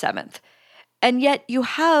October 7th. And yet you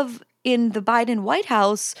have in the Biden White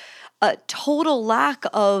House a total lack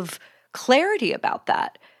of clarity about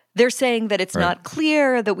that. They're saying that it's not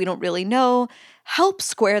clear, that we don't really know. Help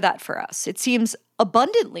square that for us. It seems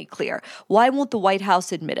abundantly clear. Why won't the White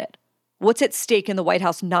House admit it? What's at stake in the White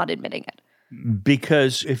House not admitting it?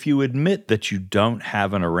 Because if you admit that you don't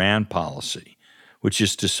have an Iran policy, which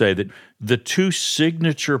is to say that the two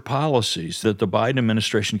signature policies that the Biden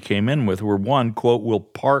administration came in with were one, quote, we'll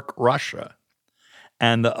park Russia,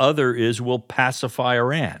 and the other is we'll pacify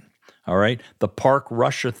Iran. All right? The park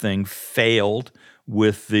Russia thing failed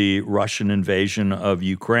with the Russian invasion of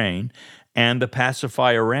Ukraine, and the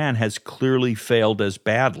pacify Iran has clearly failed as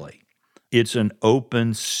badly. It's an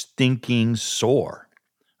open, stinking sore.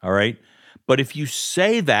 All right? But if you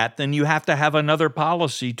say that, then you have to have another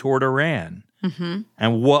policy toward Iran. Mm-hmm.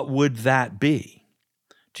 And what would that be?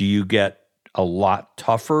 Do you get a lot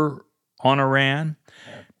tougher on Iran?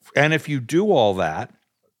 And if you do all that,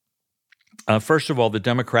 first of all, the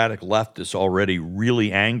Democratic left is already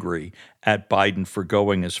really angry at Biden for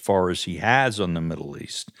going as far as he has on the Middle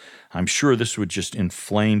East. I'm sure this would just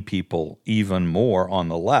inflame people even more on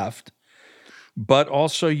the left. But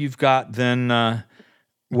also you've got then,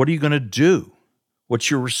 what are you going to do?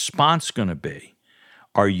 What's your response going to be?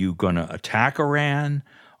 Are you going to attack Iran?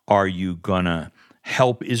 Are you going to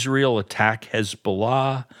help Israel attack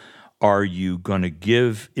Hezbollah? Are you going to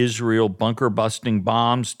give Israel bunker-busting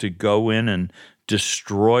bombs to go in and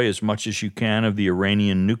destroy as much as you can of the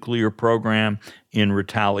Iranian nuclear program in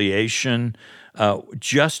retaliation?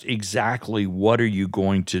 Just exactly what are you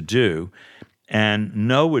going to do? And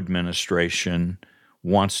no administration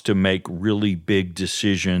wants to make really big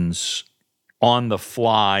decisions on the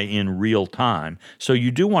fly in real time. So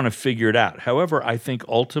you do want to figure it out. However, I think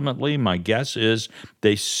ultimately my guess is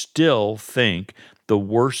they still think the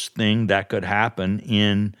worst thing that could happen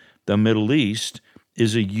in the Middle East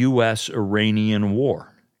is a U.S.-Iranian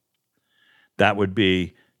war. That would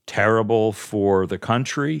be terrible for the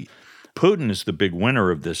country. Putin is the big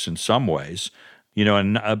winner of this in some ways,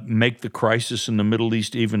 and make the crisis in the Middle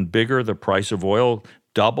East even bigger, the price of oil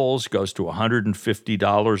doubles, goes to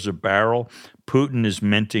 $150 a barrel. Putin is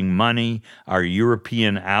minting money. Our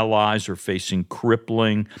European allies are facing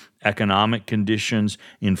crippling economic conditions.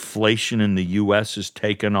 Inflation in the U.S. has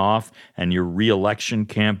taken off, and your re-election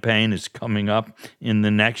campaign is coming up in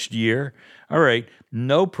the next year. All right,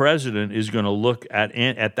 no president is going to look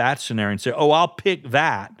at that scenario and say, oh, I'll pick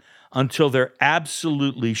that, until they're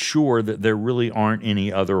absolutely sure that there really aren't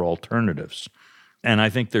any other alternatives. And I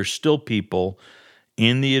think there's still people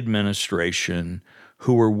in the administration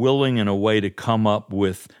who are willing in a way to come up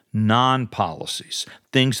with non-policies,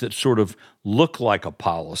 things that sort of look like a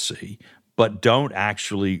policy but don't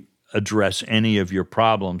actually address any of your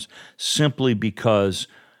problems, simply because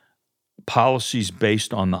policies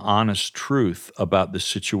based on the honest truth about the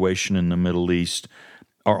situation in the Middle East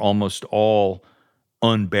are almost all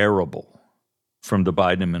unbearable from the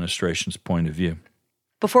Biden administration's point of view.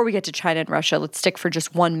 Before we get to China and Russia, let's stick for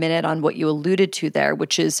just 1 minute on what you alluded to there,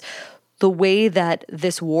 which is the way that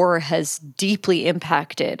this war has deeply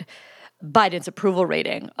impacted Biden's approval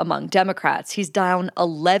rating among Democrats. He's down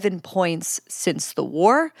 11 points since the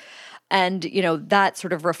war. And, that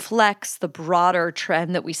sort of reflects the broader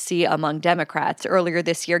trend that we see among Democrats. Earlier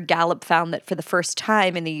this year, Gallup found that for the first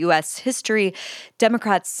time in the U.S. history,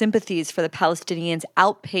 Democrats' sympathies for the Palestinians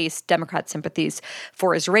outpaced Democrat sympathies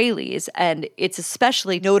for Israelis. And it's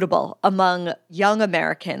especially notable among young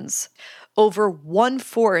Americans. Over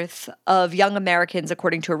 1/4 of young Americans,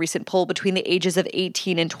 according to a recent poll between the ages of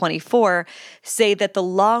 18 and 24, say that the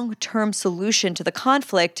long-term solution to the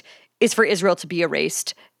conflict is for Israel to be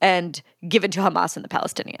erased and given to Hamas and the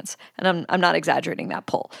Palestinians. And I'm not exaggerating that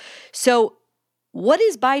poll. So what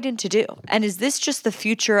is Biden to do? And is this just the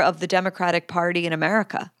future of the Democratic Party in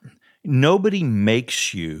America? Nobody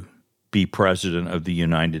makes you be president of the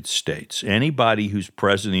United States. Anybody who's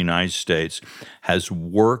president of the United States has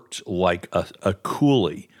worked like a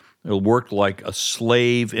coolie, worked like a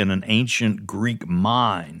slave in an ancient Greek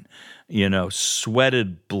mine,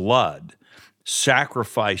 sweated blood,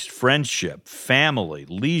 sacrificed friendship, family,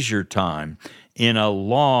 leisure time in a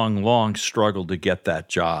long, long struggle to get that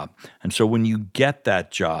job. And so when you get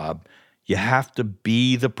that job, you have to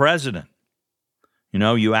be the president.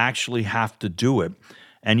 You actually have to do it.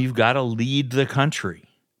 And you've got to lead the country.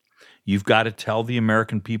 You've got to tell the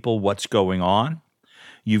American people what's going on.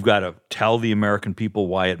 You've got to tell the American people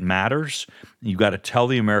why it matters. You've got to tell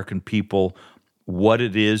the American people what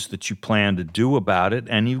it is that you plan to do about it,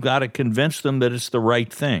 and you've got to convince them that it's the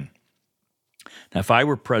right thing. Now, if I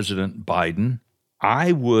were President Biden,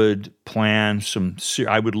 I would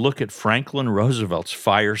I would look at Franklin Roosevelt's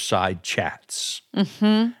fireside chats.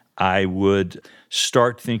 Mm-hmm. I would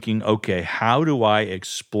start thinking, okay, how do I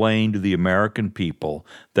explain to the American people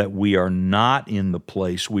that we are not in the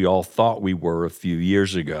place we all thought we were a few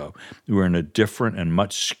years ago? We're in a different and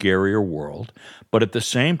much scarier world. But at the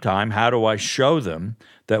same time, how do I show them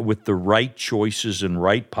that with the right choices and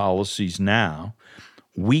right policies now,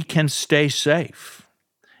 we can stay safe?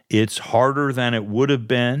 It's harder than it would have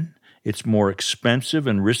been. It's more expensive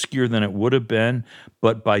and riskier than it would have been,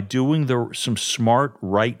 but by doing some smart,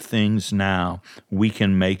 right things now, we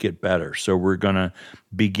can make it better. So we're going to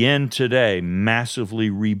begin today massively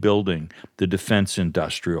rebuilding the defense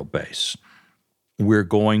industrial base. We're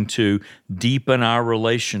going to deepen our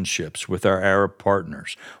relationships with our Arab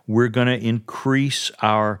partners. We're going to increase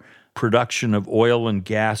our production of oil and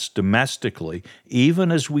gas domestically, even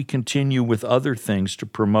as we continue with other things to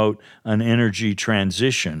promote an energy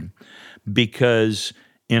transition, because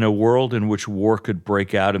in a world in which war could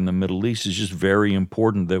break out in the Middle East, it's just very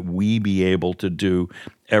important that we be able to do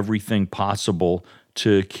everything possible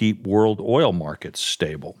to keep world oil markets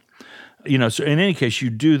stable. So in any case, you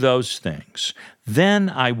do those things. Then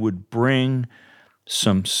I would bring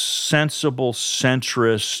some sensible,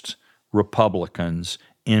 centrist Republicans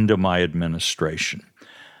into my administration.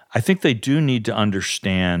 I think they do need to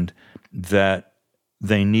understand that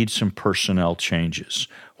they need some personnel changes.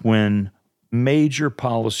 When major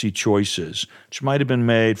policy choices, which might have been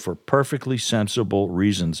made for perfectly sensible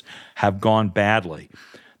reasons, have gone badly,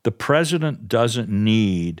 the president doesn't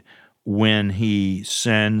need, when he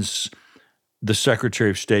sends the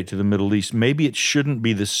Secretary of State to the Middle East, maybe it shouldn't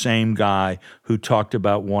be the same guy who talked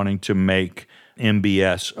about wanting to make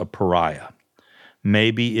MBS a pariah.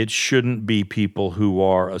 Maybe it shouldn't be people who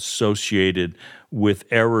are associated with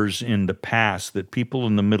errors in the past that people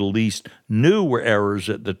in the Middle East knew were errors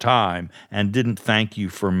at the time and didn't thank you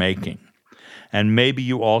for making. And maybe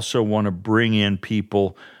you also want to bring in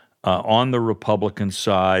people on the Republican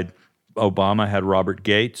side. Obama had Robert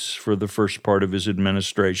Gates for the first part of his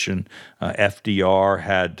administration. FDR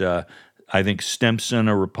had I think Stimson,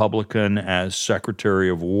 a Republican, as Secretary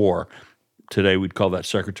of War. Today we'd call that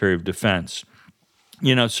Secretary of Defense.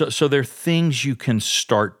 So there are things you can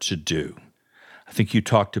start to do. I think you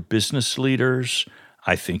talk to business leaders.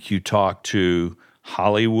 I think you talk to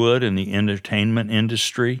Hollywood and the entertainment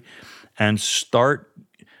industry and start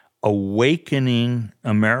awakening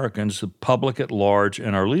Americans, the public at large,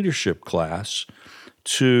 and our leadership class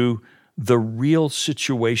to the real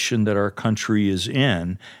situation that our country is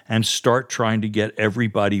in and start trying to get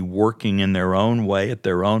everybody working in their own way, at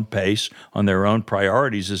their own pace, on their own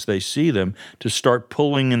priorities as they see them, to start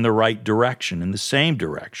pulling in the right direction, in the same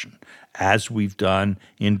direction, as we've done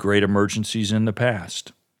in great emergencies in the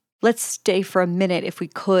past. Let's stay for a minute, if we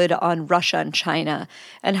could, on Russia and China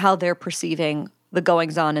and how they're perceiving the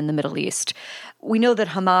goings-on in the Middle East. We know that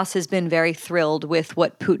Hamas has been very thrilled with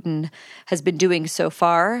what Putin has been doing so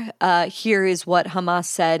far. Here is what Hamas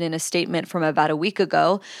said in a statement from about a week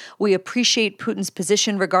ago. "We appreciate Putin's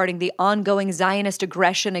position regarding the ongoing Zionist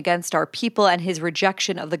aggression against our people and his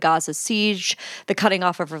rejection of the Gaza siege, the cutting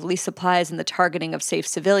off of relief supplies and the targeting of safe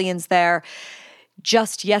civilians there."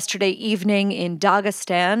 Just yesterday evening in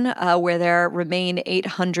Dagestan, where there remain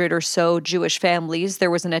 800 or so Jewish families,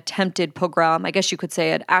 there was an attempted pogrom. I guess you could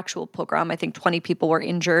say an actual pogrom. I think 20 people were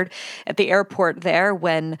injured at the airport there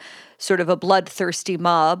when sort of a bloodthirsty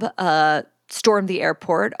mob stormed the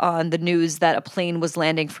airport on the news that a plane was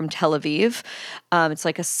landing from Tel Aviv. It's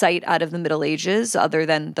like a sight out of the Middle Ages, other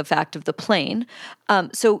than the fact of the plane.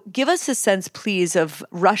 So give us a sense, please, of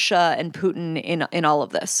Russia and Putin in all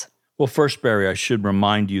of this. Well, first, Barry, I should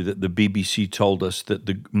remind you that the BBC told us that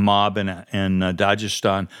the mob in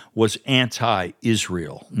Dagestan was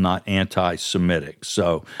anti-Israel, not anti-Semitic.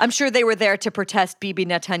 So I'm sure they were there to protest Bibi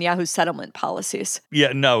Netanyahu's settlement policies.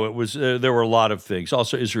 Yeah, no, it was. There were a lot of things.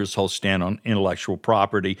 Also, Israel's whole stand on intellectual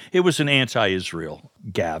property. It was an anti-Israel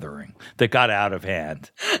gathering that got out of hand.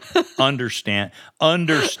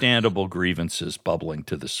 Understandable grievances bubbling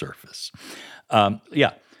to the surface.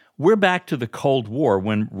 We're back to the Cold War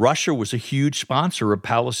when Russia was a huge sponsor of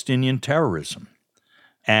Palestinian terrorism.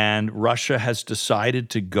 And Russia has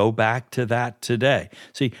decided to go back to that today.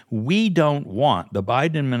 See, the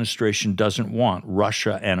Biden administration doesn't want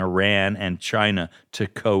Russia and Iran and China to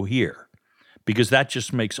cohere because that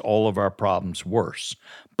just makes all of our problems worse.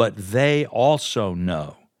 But they also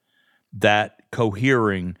know that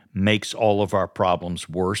cohering makes all of our problems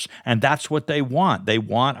worse, and that's what they want. They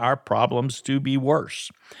want our problems to be worse.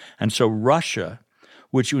 And so Russia,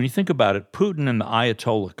 which when you think about it, Putin and the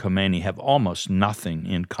Ayatollah Khomeini have almost nothing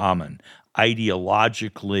in common,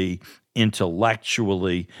 ideologically,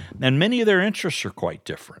 intellectually, and many of their interests are quite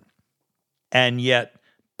different. And yet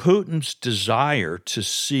Putin's desire to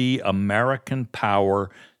see American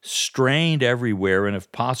power strained everywhere and, if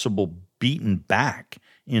possible, beaten back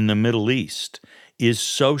in the Middle East is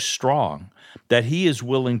so strong that he is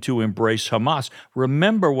willing to embrace Hamas.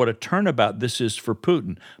 Remember what a turnabout this is for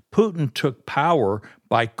Putin. Putin took power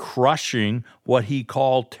by crushing what he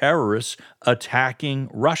called terrorists attacking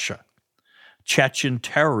Russia, Chechen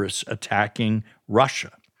terrorists attacking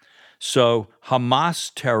Russia. So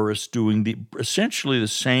Hamas terrorists doing essentially the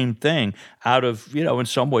same thing out of, in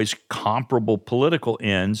some ways comparable political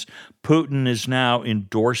ends, Putin is now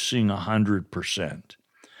endorsing 100%.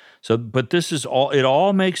 So, but this is all, it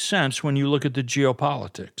all makes sense when you look at the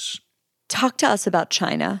geopolitics. Talk to us about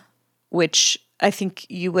China, which I think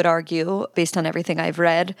you would argue, based on everything I've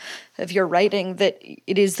read of your writing, that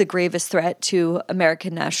it is the gravest threat to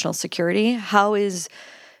American national security. How is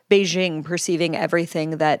Beijing perceiving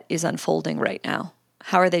everything that is unfolding right now?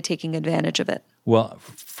 How are they taking advantage of it? Well,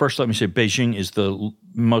 first let me say Beijing is the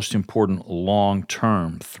most important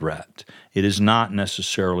long-term threat. It is not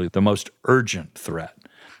necessarily the most urgent threat.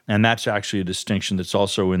 And that's actually a distinction that's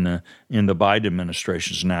also in the Biden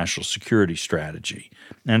administration's national security strategy.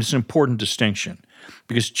 And it's an important distinction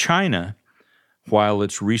because China, while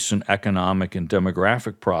its recent economic and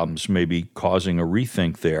demographic problems may be causing a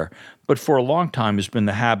rethink there, but for a long time has been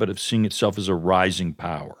the habit of seeing itself as a rising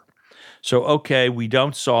power. So, okay, we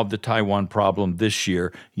don't solve the Taiwan problem this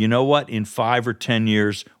year. You know what? In 5 or 10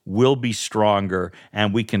 years, we'll be stronger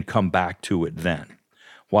and we can come back to it then.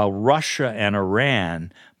 While Russia and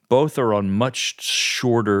Iran both are on much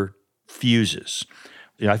shorter fuses.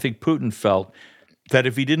 I think Putin felt that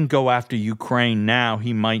if he didn't go after Ukraine now,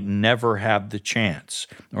 he might never have the chance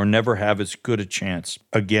or never have as good a chance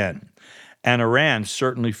again. And Iran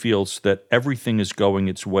certainly feels that everything is going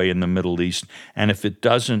its way in the Middle East, and if it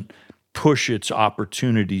doesn't push its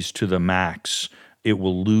opportunities to the max, it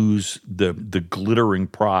will lose the glittering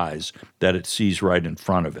prize that it sees right in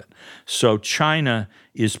front of it. So China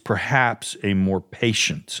is perhaps a more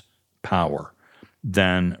patient power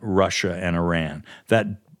than Russia and Iran. That,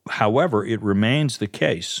 however, it remains the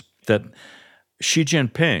case that Xi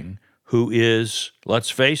Jinping, who is, let's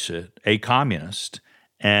face it, a communist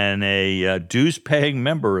and a dues-paying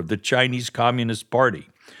member of the Chinese Communist Party,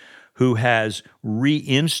 who has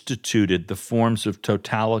reinstituted the forms of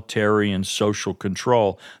totalitarian social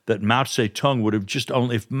control that Mao Zedong would have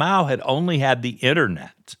if Mao had only had the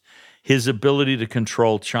internet, his ability to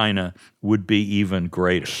control China would be even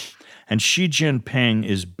greater. And Xi Jinping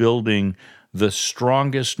is building the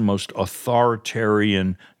strongest, most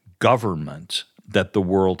authoritarian government that the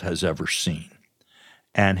world has ever seen.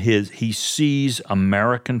 And he sees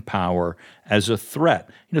American power as a threat.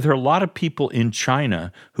 There are a lot of people in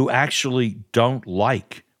China who actually don't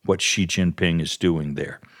like what Xi Jinping is doing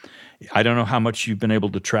there. I don't know how much you've been able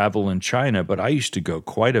to travel in China, but I used to go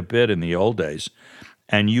quite a bit in the old days.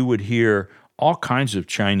 And you would hear all kinds of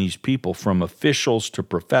Chinese people, from officials to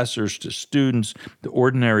professors to students to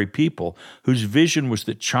ordinary people, whose vision was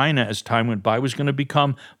that China, as time went by, was going to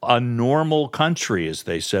become a normal country, as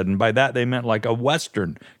they said. And by that, they meant like a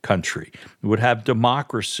Western country. It would have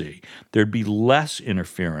democracy. There'd be less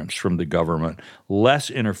interference from the government,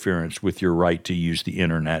 less interference with your right to use the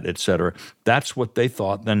internet, et cetera. That's what they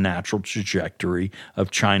thought the natural trajectory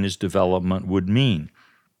of China's development would mean.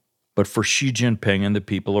 But for Xi Jinping and the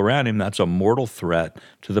people around him, that's a mortal threat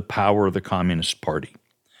to the power of the Communist Party.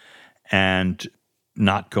 And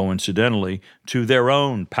not coincidentally, to their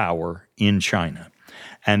own power in China.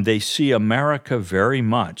 And they see America very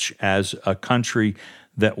much as a country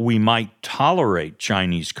that we might tolerate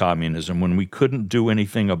Chinese communism when we couldn't do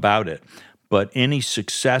anything about it. But any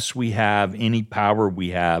success we have, any power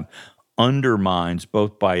we have, undermines,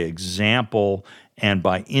 both by example and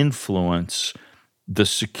by influence, the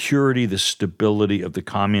security, the stability of the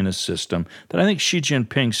communist system that I think Xi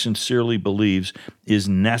Jinping sincerely believes is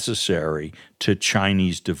necessary to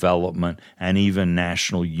Chinese development and even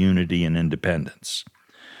national unity and independence.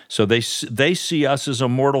 So they see us as a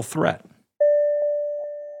mortal threat.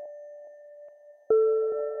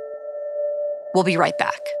 We'll be right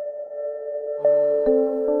back.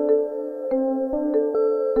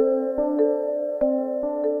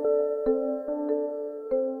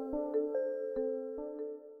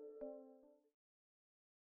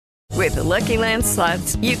 With the Lucky Land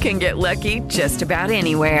Slots, you can get lucky just about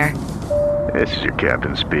anywhere. This is your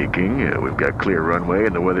captain speaking. We've got clear runway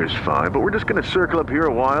and the weather's fine, but we're just going to circle up here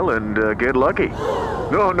a while and get lucky.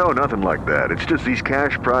 No, nothing like that. It's just these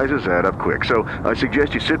cash prizes add up quick. So I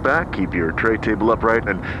suggest you sit back, keep your tray table upright,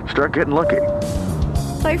 and start getting lucky.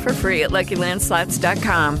 Play for free at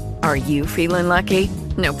LuckyLandSlots.com. Are you feeling lucky?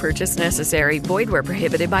 No purchase necessary. Void where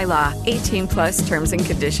prohibited by law. 18+ terms and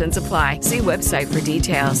conditions apply. See website for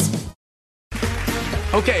details.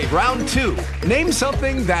 Okay, round two. Name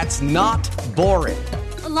something that's not boring.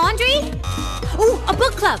 A laundry? Ooh, a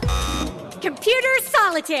book club. Computer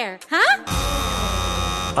solitaire, huh?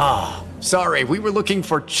 Ah, sorry, we were looking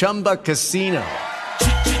for Chumba Casino.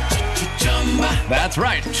 That's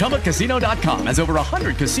right, ChumbaCasino.com has over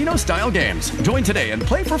 100 casino-style games. Join today and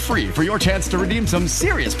play for free for your chance to redeem some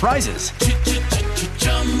serious prizes.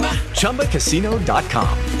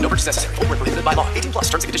 ChumbaCasino.com. No purchase necessary. Void where prohibited by law. 18+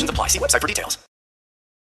 terms and conditions apply. See website for details.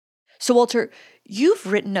 So, Walter, you've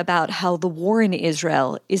written about how the war in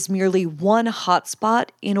Israel is merely one hotspot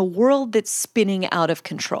in a world that's spinning out of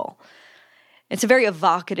control. It's a very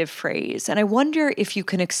evocative phrase, and I wonder if you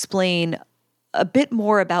can explain a bit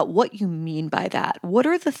more about what you mean by that. What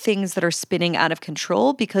are the things that are spinning out of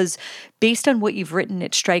control? Because based on what you've written,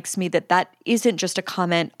 it strikes me that that isn't just a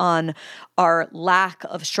comment on our lack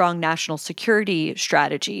of strong national security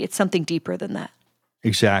strategy. It's something deeper than that.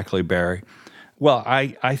 Exactly, Barry. Well,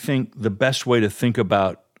 I think the best way to think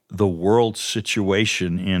about the world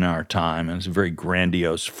situation in our time, and it's a very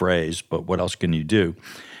grandiose phrase, but what else can you do,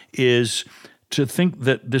 is to think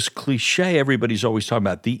that this cliche everybody's always talking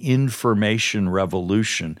about, the information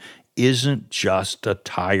revolution, isn't just a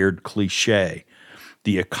tired cliche.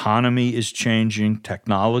 The economy is changing,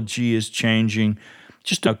 technology is changing.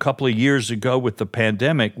 Just a couple of years ago with the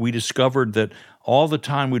pandemic, we discovered that all the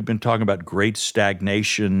time we'd been talking about great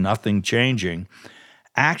stagnation, nothing changing.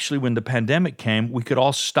 Actually, when the pandemic came, we could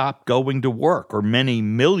all stop going to work, or many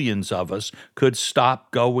millions of us could stop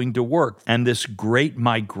going to work. And this great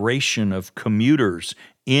migration of commuters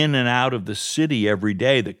in and out of the city every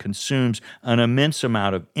day that consumes an immense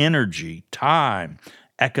amount of energy, time,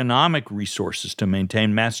 economic resources to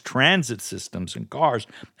maintain mass transit systems and cars,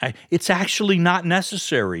 it's actually not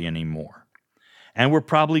necessary anymore. And we're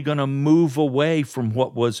probably going to move away from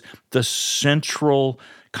what was the central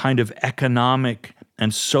kind of economic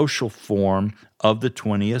and social form of the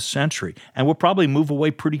 20th century, and will probably move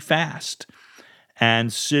away pretty fast.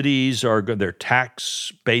 And cities their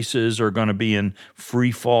tax bases are going to be in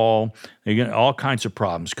free fall. All kinds of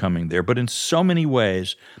problems coming there. But in so many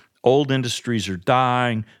ways, old industries are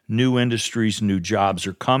dying, new industries, new jobs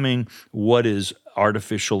are coming. What is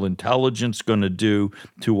artificial intelligence going to do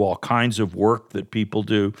to all kinds of work that people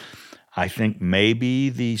do? I think maybe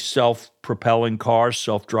the self-propelling cars,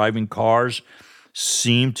 self-driving cars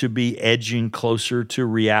seem to be edging closer to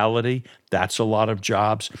reality. That's a lot of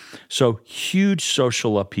jobs. So huge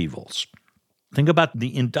social upheavals. Think about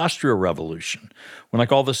the Industrial Revolution, when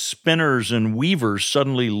like all the spinners and weavers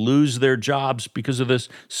suddenly lose their jobs because of this,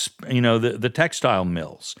 the textile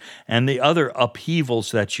mills and the other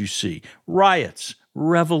upheavals that you see, riots,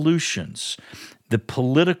 revolutions. The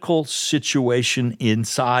political situation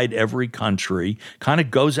inside every country kind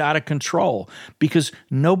of goes out of control because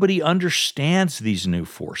nobody understands these new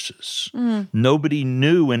forces. Nobody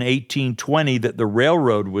knew in 1820 that the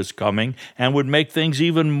railroad was coming and would make things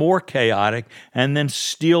even more chaotic, and then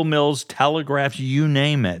steel mills, telegraphs, you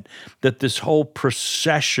name it, that this whole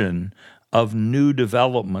procession of new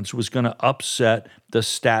developments was going to upset the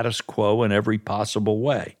status quo in every possible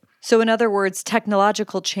way. So in other words,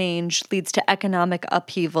 technological change leads to economic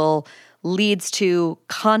upheaval, leads to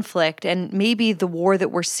conflict, and maybe the war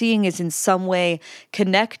that we're seeing is in some way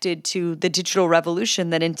connected to the digital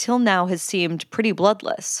revolution that until now has seemed pretty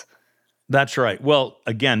bloodless. That's right. Well,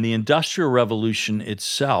 again, the Industrial Revolution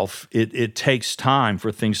itself, it takes time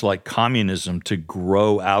for things like communism to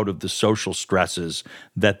grow out of the social stresses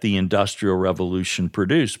that the Industrial Revolution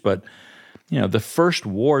produced. But the first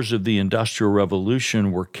wars of the Industrial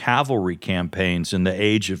Revolution were cavalry campaigns in the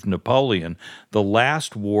age of Napoleon. The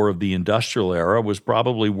last war of the industrial era was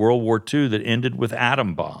probably World War II that ended with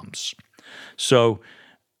atom bombs. So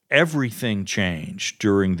everything changed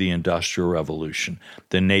during the Industrial Revolution.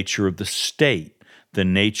 The nature of the state, the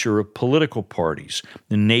nature of political parties,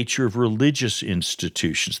 the nature of religious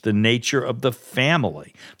institutions, the nature of the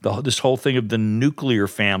family, this whole thing of the nuclear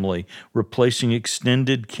family replacing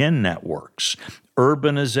extended kin networks,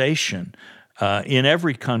 urbanization. In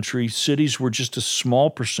every country, cities were just a small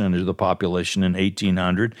percentage of the population in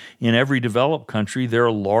 1800. In every developed country, they're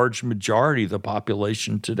a large majority of the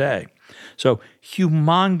population today. So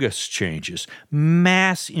humongous changes,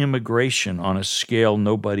 mass immigration on a scale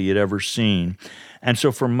nobody had ever seen. And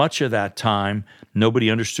so for much of that time,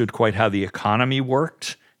 nobody understood quite how the economy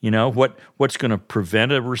worked. What's going to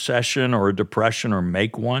prevent a recession or a depression or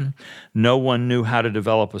make one? No one knew how to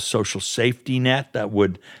develop a social safety net that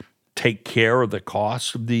would take care of the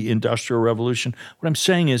costs of the Industrial Revolution. What I'm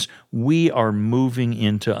saying is we are moving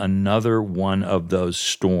into another one of those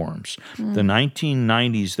storms. The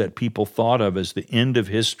 1990s that people thought of as the end of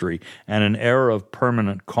history and an era of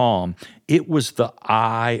permanent calm, it was the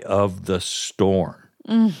eye of the storm.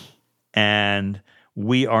 And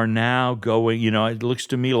we are now going, it looks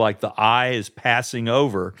to me like the eye is passing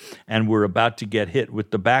over and we're about to get hit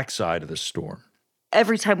with the backside of the storm.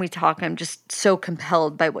 Every time we talk, I'm just so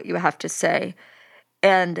compelled by what you have to say.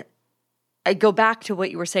 And I go back to what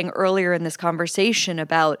you were saying earlier in this conversation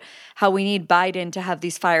about how we need Biden to have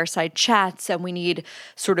these fireside chats, and we need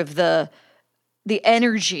sort of the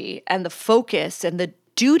energy and the focus and the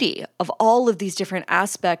duty of all of these different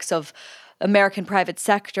aspects of American private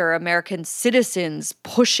sector, American citizens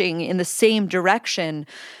pushing in the same direction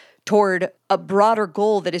toward a broader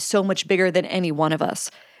goal that is so much bigger than any one of us.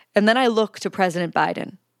 And then I look to President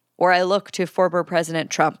Biden, or I look to former President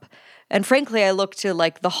Trump. And frankly, I look to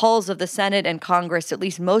the halls of the Senate and Congress, at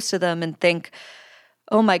least most of them, and think,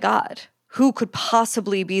 oh my God, who could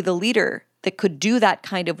possibly be the leader that could do that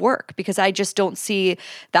kind of work? Because I just don't see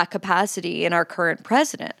that capacity in our current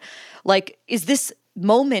president. Is this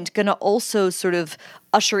moment going to also sort of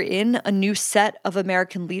usher in a new set of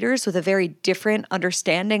American leaders with a very different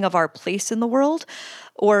understanding of our place in the world?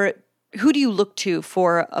 Or who do you look to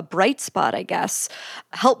for a bright spot, I guess?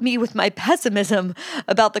 Help me with my pessimism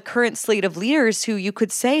about the current slate of leaders who you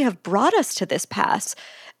could say have brought us to this pass,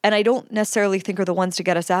 and I don't necessarily think are the ones to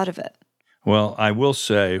get us out of it. Well, I will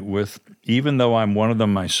say, even though I'm one of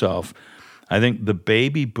them myself, I think the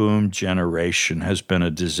baby boom generation has been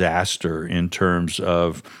a disaster in terms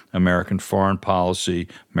of American foreign policy,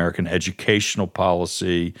 American educational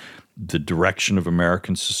policy, the direction of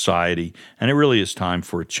American society, and it really is time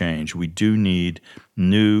for a change. We do need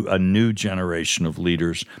a new generation of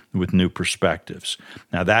leaders with new perspectives.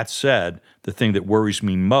 Now, that said, the thing that worries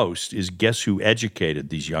me most is guess who educated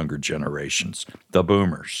these younger generations? The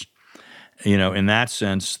boomers. In that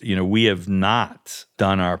sense, we have not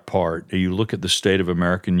done our part. You look at the state of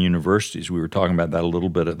American universities. We were talking about that a little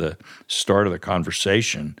bit at the start of the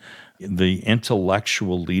conversation. The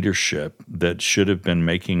intellectual leadership that should have been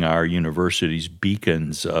making our universities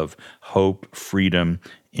beacons of hope, freedom,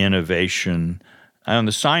 innovation. And on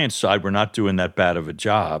the science side, we're not doing that bad of a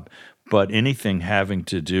job. But anything having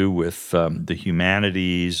to do with the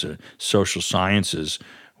humanities, social sciences,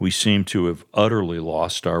 we seem to have utterly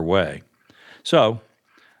lost our way. So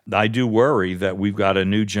I do worry that we've got a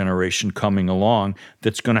new generation coming along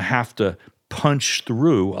that's going to have to punch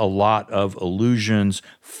through a lot of illusions,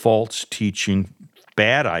 false teaching,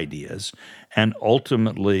 bad ideas, and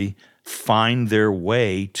ultimately find their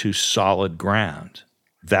way to solid ground.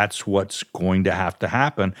 That's what's going to have to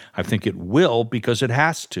happen. I think it will because it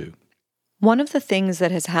has to. One of the things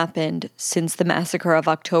that has happened since the massacre of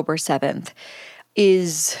October 7th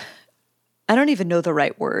is, I don't even know the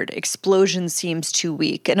right word, explosion seems too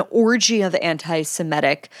weak, an orgy of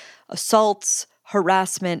anti-Semitic assaults,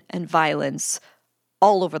 harassment, and violence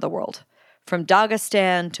all over the world. From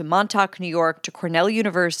Dagestan to Montauk, New York, to Cornell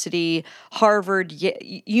University, Harvard,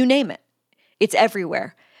 you name it. It's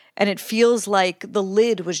everywhere. And it feels like the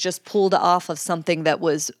lid was just pulled off of something that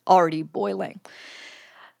was already boiling.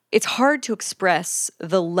 It's hard to express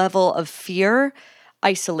the level of fear,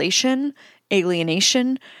 isolation,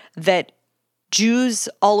 alienation that Jews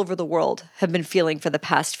all over the world have been feeling for the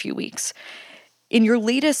past few weeks. In your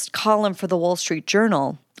latest column for the Wall Street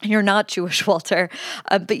Journal, and you're not Jewish, Walter,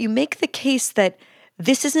 but you make the case that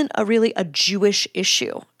this isn't really a Jewish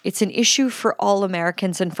issue. It's an issue for all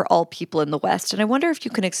Americans and for all people in the West. And I wonder if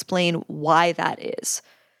you can explain why that is.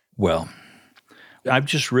 Well, I've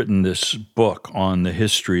just written this book on the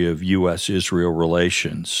history of U.S.-Israel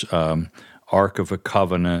relations, Ark of a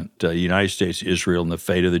Covenant, United States, Israel, and the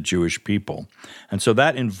fate of the Jewish people. And so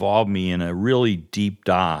that involved me in a really deep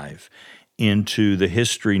dive into the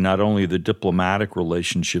history, not only of the diplomatic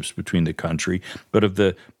relationships between the country, but of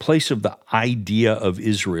the place of the idea of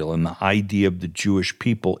Israel and the idea of the Jewish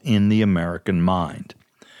people in the American mind.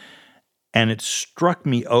 And it struck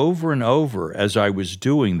me over and over as I was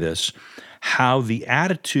doing this, how the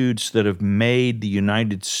attitudes that have made the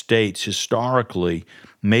United States historically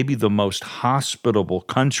maybe the most hospitable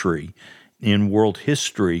country in world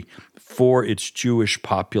history for its Jewish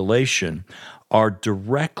population are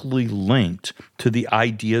directly linked to the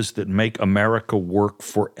ideas that make America work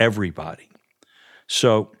for everybody.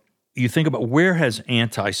 So you think about, where has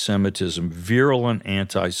anti-Semitism, virulent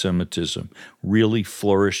anti-Semitism, really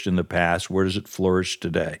flourished in the past? Where does it flourish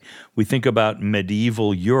today? We think about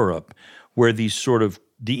medieval Europe, where these sort of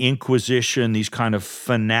the Inquisition, these kind of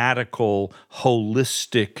fanatical,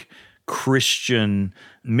 holistic Christian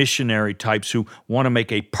missionary types who want to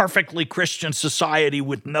make a perfectly Christian society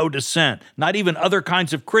with no dissent, not even other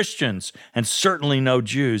kinds of Christians, and certainly no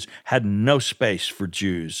Jews, had no space for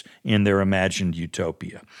Jews in their imagined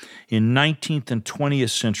utopia. In 19th and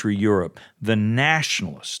 20th century Europe, the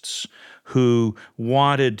nationalists who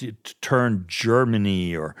wanted to turn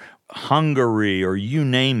Germany or Hungary or you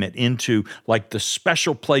name it into like the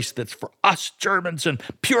special place that's for us Germans and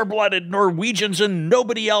pure-blooded Norwegians and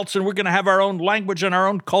nobody else, and we're going to have our own language and our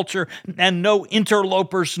own culture, and no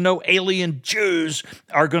interlopers, no alien Jews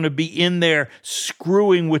are going to be in there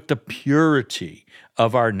screwing with the purity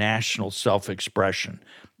of our national self-expression.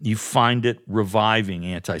 You find it reviving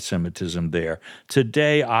anti-Semitism there.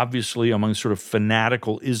 Today, obviously, among sort of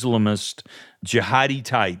fanatical Islamist jihadi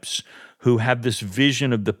types who have this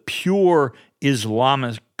vision of the pure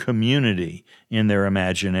Islamic community in their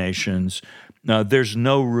imaginations, there's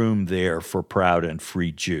no room there for proud and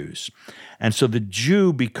free Jews. And so the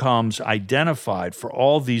Jew becomes identified for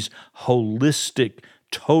all these holistic,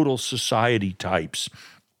 total society types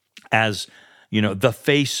as, the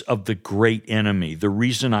face of the great enemy, the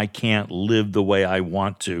reason I can't live the way I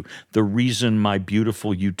want to, the reason my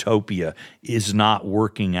beautiful utopia is not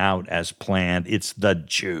working out as planned. It's the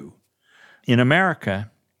Jew. In America,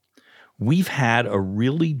 we've had a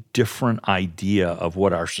really different idea of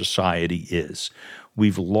what our society is.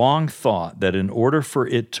 We've long thought that in order for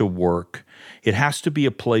it to work, it has to be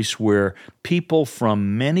a place where people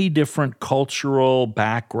from many different cultural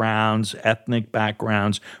backgrounds, ethnic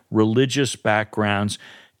backgrounds, religious backgrounds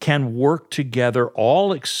can work together,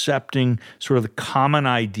 all accepting sort of the common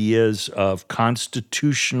ideas of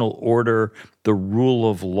constitutional order, the rule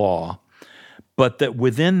of law. But that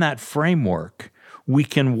within that framework, we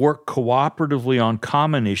can work cooperatively on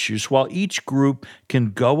common issues while each group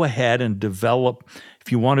can go ahead and develop.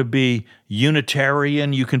 If you want to be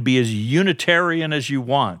Unitarian, you can be as Unitarian as you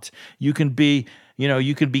want. You can be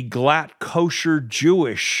glatt kosher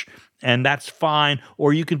Jewish and that's fine.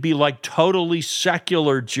 Or you can be like totally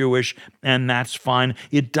secular Jewish, and that's fine.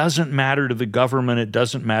 It doesn't matter to the government. It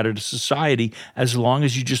doesn't matter to society, as long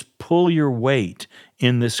as you just pull your weight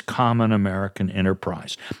in this common American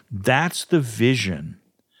enterprise. That's the vision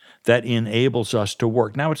that enables us to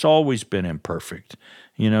work. Now, it's always been imperfect.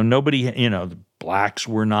 Nobody, the blacks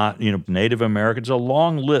were not, Native Americans, a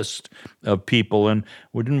long list of people, and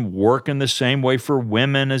we didn't work in the same way for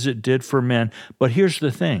women as it did for men. But here's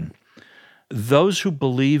the thing. Those who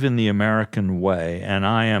believe in the American way, and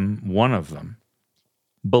I am one of them,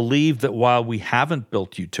 believe that while we haven't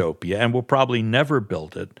built utopia, and we'll probably never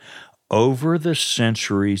build it, over the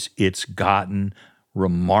centuries, it's gotten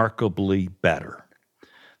remarkably better.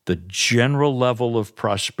 The general level of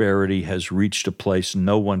prosperity has reached a place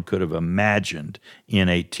no one could have imagined in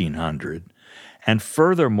 1800. And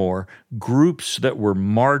furthermore, groups that were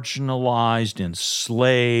marginalized,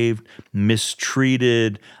 enslaved,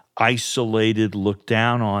 mistreated, isolated, looked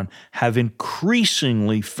down on, have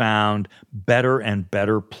increasingly found better and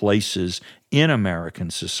better places in American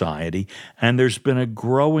society. And there's been a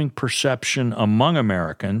growing perception among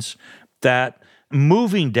Americans that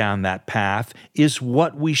moving down that path is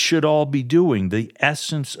what we should all be doing. The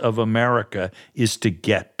essence of America is to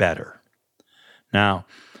get better. Now,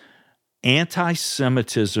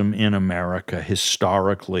 anti-Semitism in America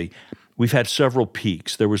historically, we've had several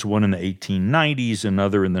peaks. There was one in the 1890s,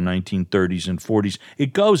 another in the 1930s and 40s.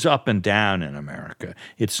 It goes up and down in America.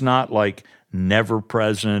 It's not like never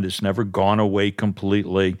present. It's never gone away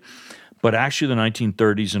completely. But actually the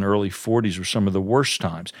 1930s and early 40s were some of the worst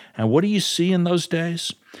times. And what do you see in those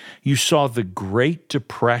days? You saw the Great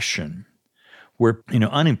Depression, where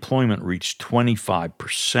unemployment reached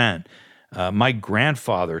 25%. My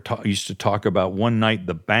grandfather used to talk about one night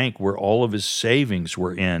the bank where all of his savings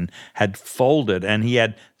were in had folded, and he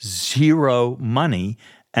had zero money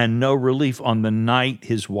and no relief on the night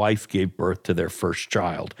his wife gave birth to their first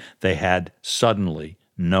child. They had suddenly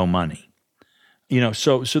no money.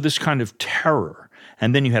 So this kind of terror.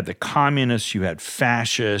 And then you had the communists, you had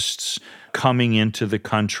fascists coming into the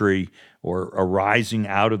country or arising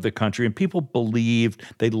out of the country, and people believed,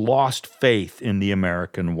 they lost faith in the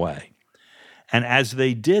American way. And as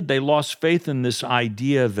they did, they lost faith in this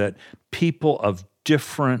idea that people of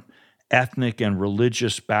different ethnic and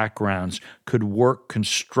religious backgrounds could work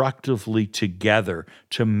constructively together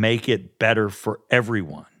to make it better for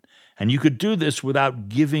everyone. And you could do this without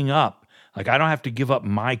giving up. Like, I don't have to give up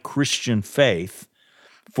my Christian faith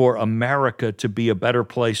for America to be a better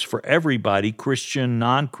place for everybody, Christian,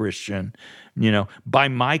 non-Christian, by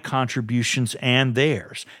my contributions and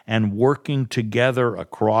theirs, and working together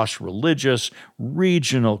across religious,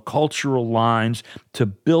 regional, cultural lines to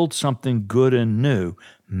build something good and new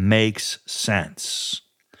makes sense.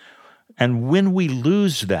 And when we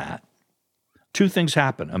lose that, two things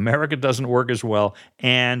happen. America doesn't work as well,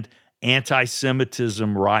 and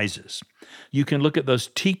anti-Semitism rises. You can look at those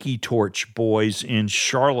Tiki Torch boys in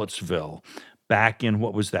Charlottesville back in,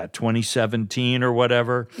 2017 or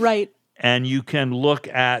whatever? Right. And you can look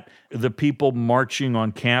at the people marching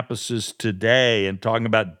on campuses today and talking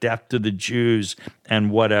about death to the Jews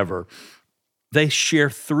and whatever. They share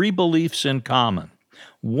three beliefs in common.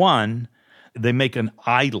 One, they make an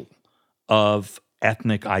idol of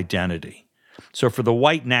ethnic identity. So for the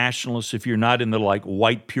white nationalists, if you're not in the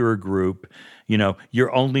white pure group,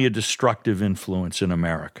 you're only a destructive influence in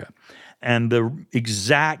America. And the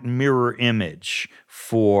exact mirror image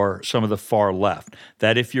for some of the far left,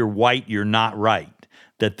 that if you're white, you're not right,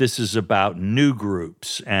 that this is about new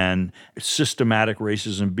groups and systematic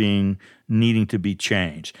racism needing to be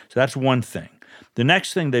changed. So that's one thing. The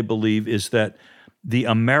next thing they believe is that the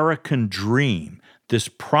American dream, this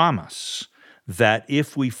promise that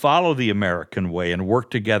if we follow the American way and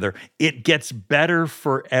work together, it gets better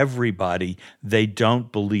for everybody. They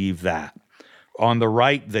don't believe that. On the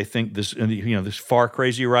right, they think this far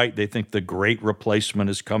crazy right, they think the great replacement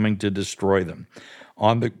is coming to destroy them.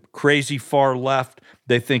 On the crazy far left,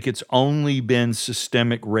 they think it's only been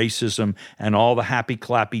systemic racism, and all the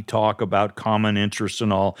happy-clappy talk about common interests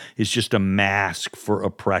and all is just a mask for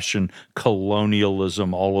oppression,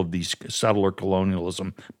 colonialism, all of these settler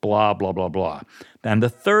colonialism, blah, blah, blah, blah. And the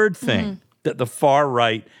third thing that the far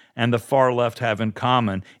right and the far left have in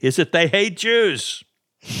common is that they hate Jews.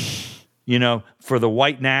 For the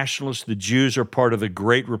white nationalists, the Jews are part of the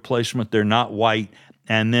great replacement. They're not white.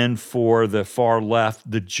 And then for the far left,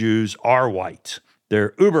 the Jews are white.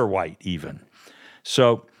 They're uber white even.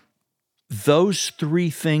 So those three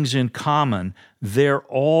things in common, they're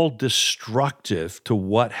all destructive to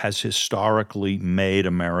what has historically made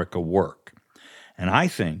America work. And I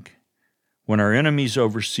think when our enemies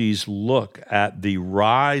overseas look at the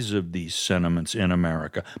rise of these sentiments in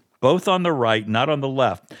America, both on the right, not on the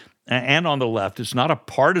left, and on the left, it's not a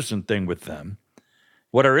partisan thing with them.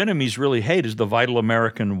 What our enemies really hate is the vital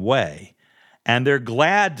American way. And they're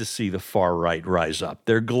glad to see the far right rise up.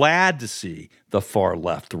 They're glad to see the far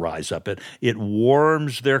left rise up. It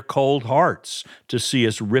warms their cold hearts to see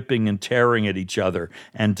us ripping and tearing at each other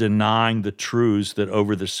and denying the truths that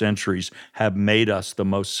over the centuries have made us the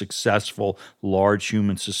most successful large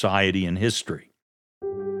human society in history.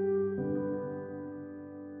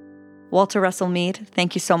 Walter Russell Mead,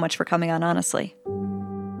 thank you so much for coming on Honestly.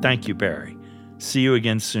 Thank you, Barry. See you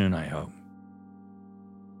again soon, I hope.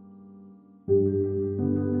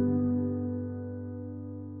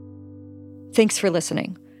 Thanks for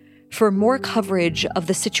listening. For more coverage of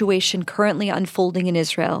the situation currently unfolding in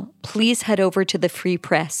Israel, please head over to the Free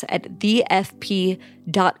Press at thefp.com,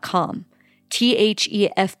 thefp.com.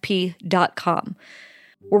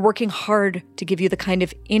 We're working hard to give you the kind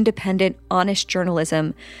of independent, honest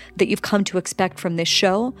journalism that you've come to expect from this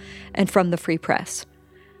show and from the Free Press.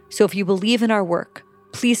 So if you believe in our work,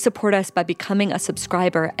 please support us by becoming a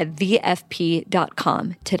subscriber at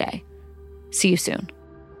thefp.com today. See you soon.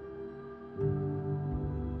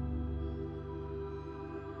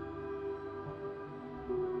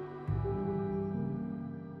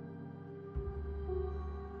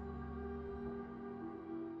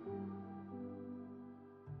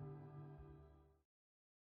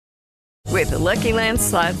 With the Lucky Land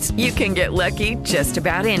Slots, you can get lucky just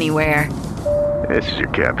about anywhere. This is your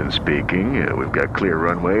captain speaking. We've got clear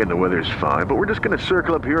runway and the weather's fine, but we're just going to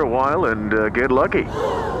circle up here a while and get lucky.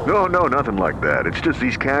 No, nothing like that. It's just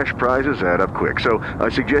these cash prizes add up quick. So I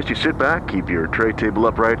suggest you sit back, keep your tray table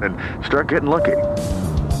upright, and start getting lucky.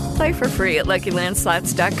 Play for free at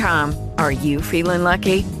LuckyLandSlots.com. Are you feeling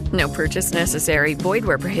lucky? No purchase necessary. Void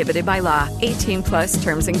where prohibited by law. 18+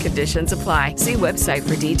 terms and conditions apply. See website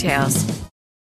for details.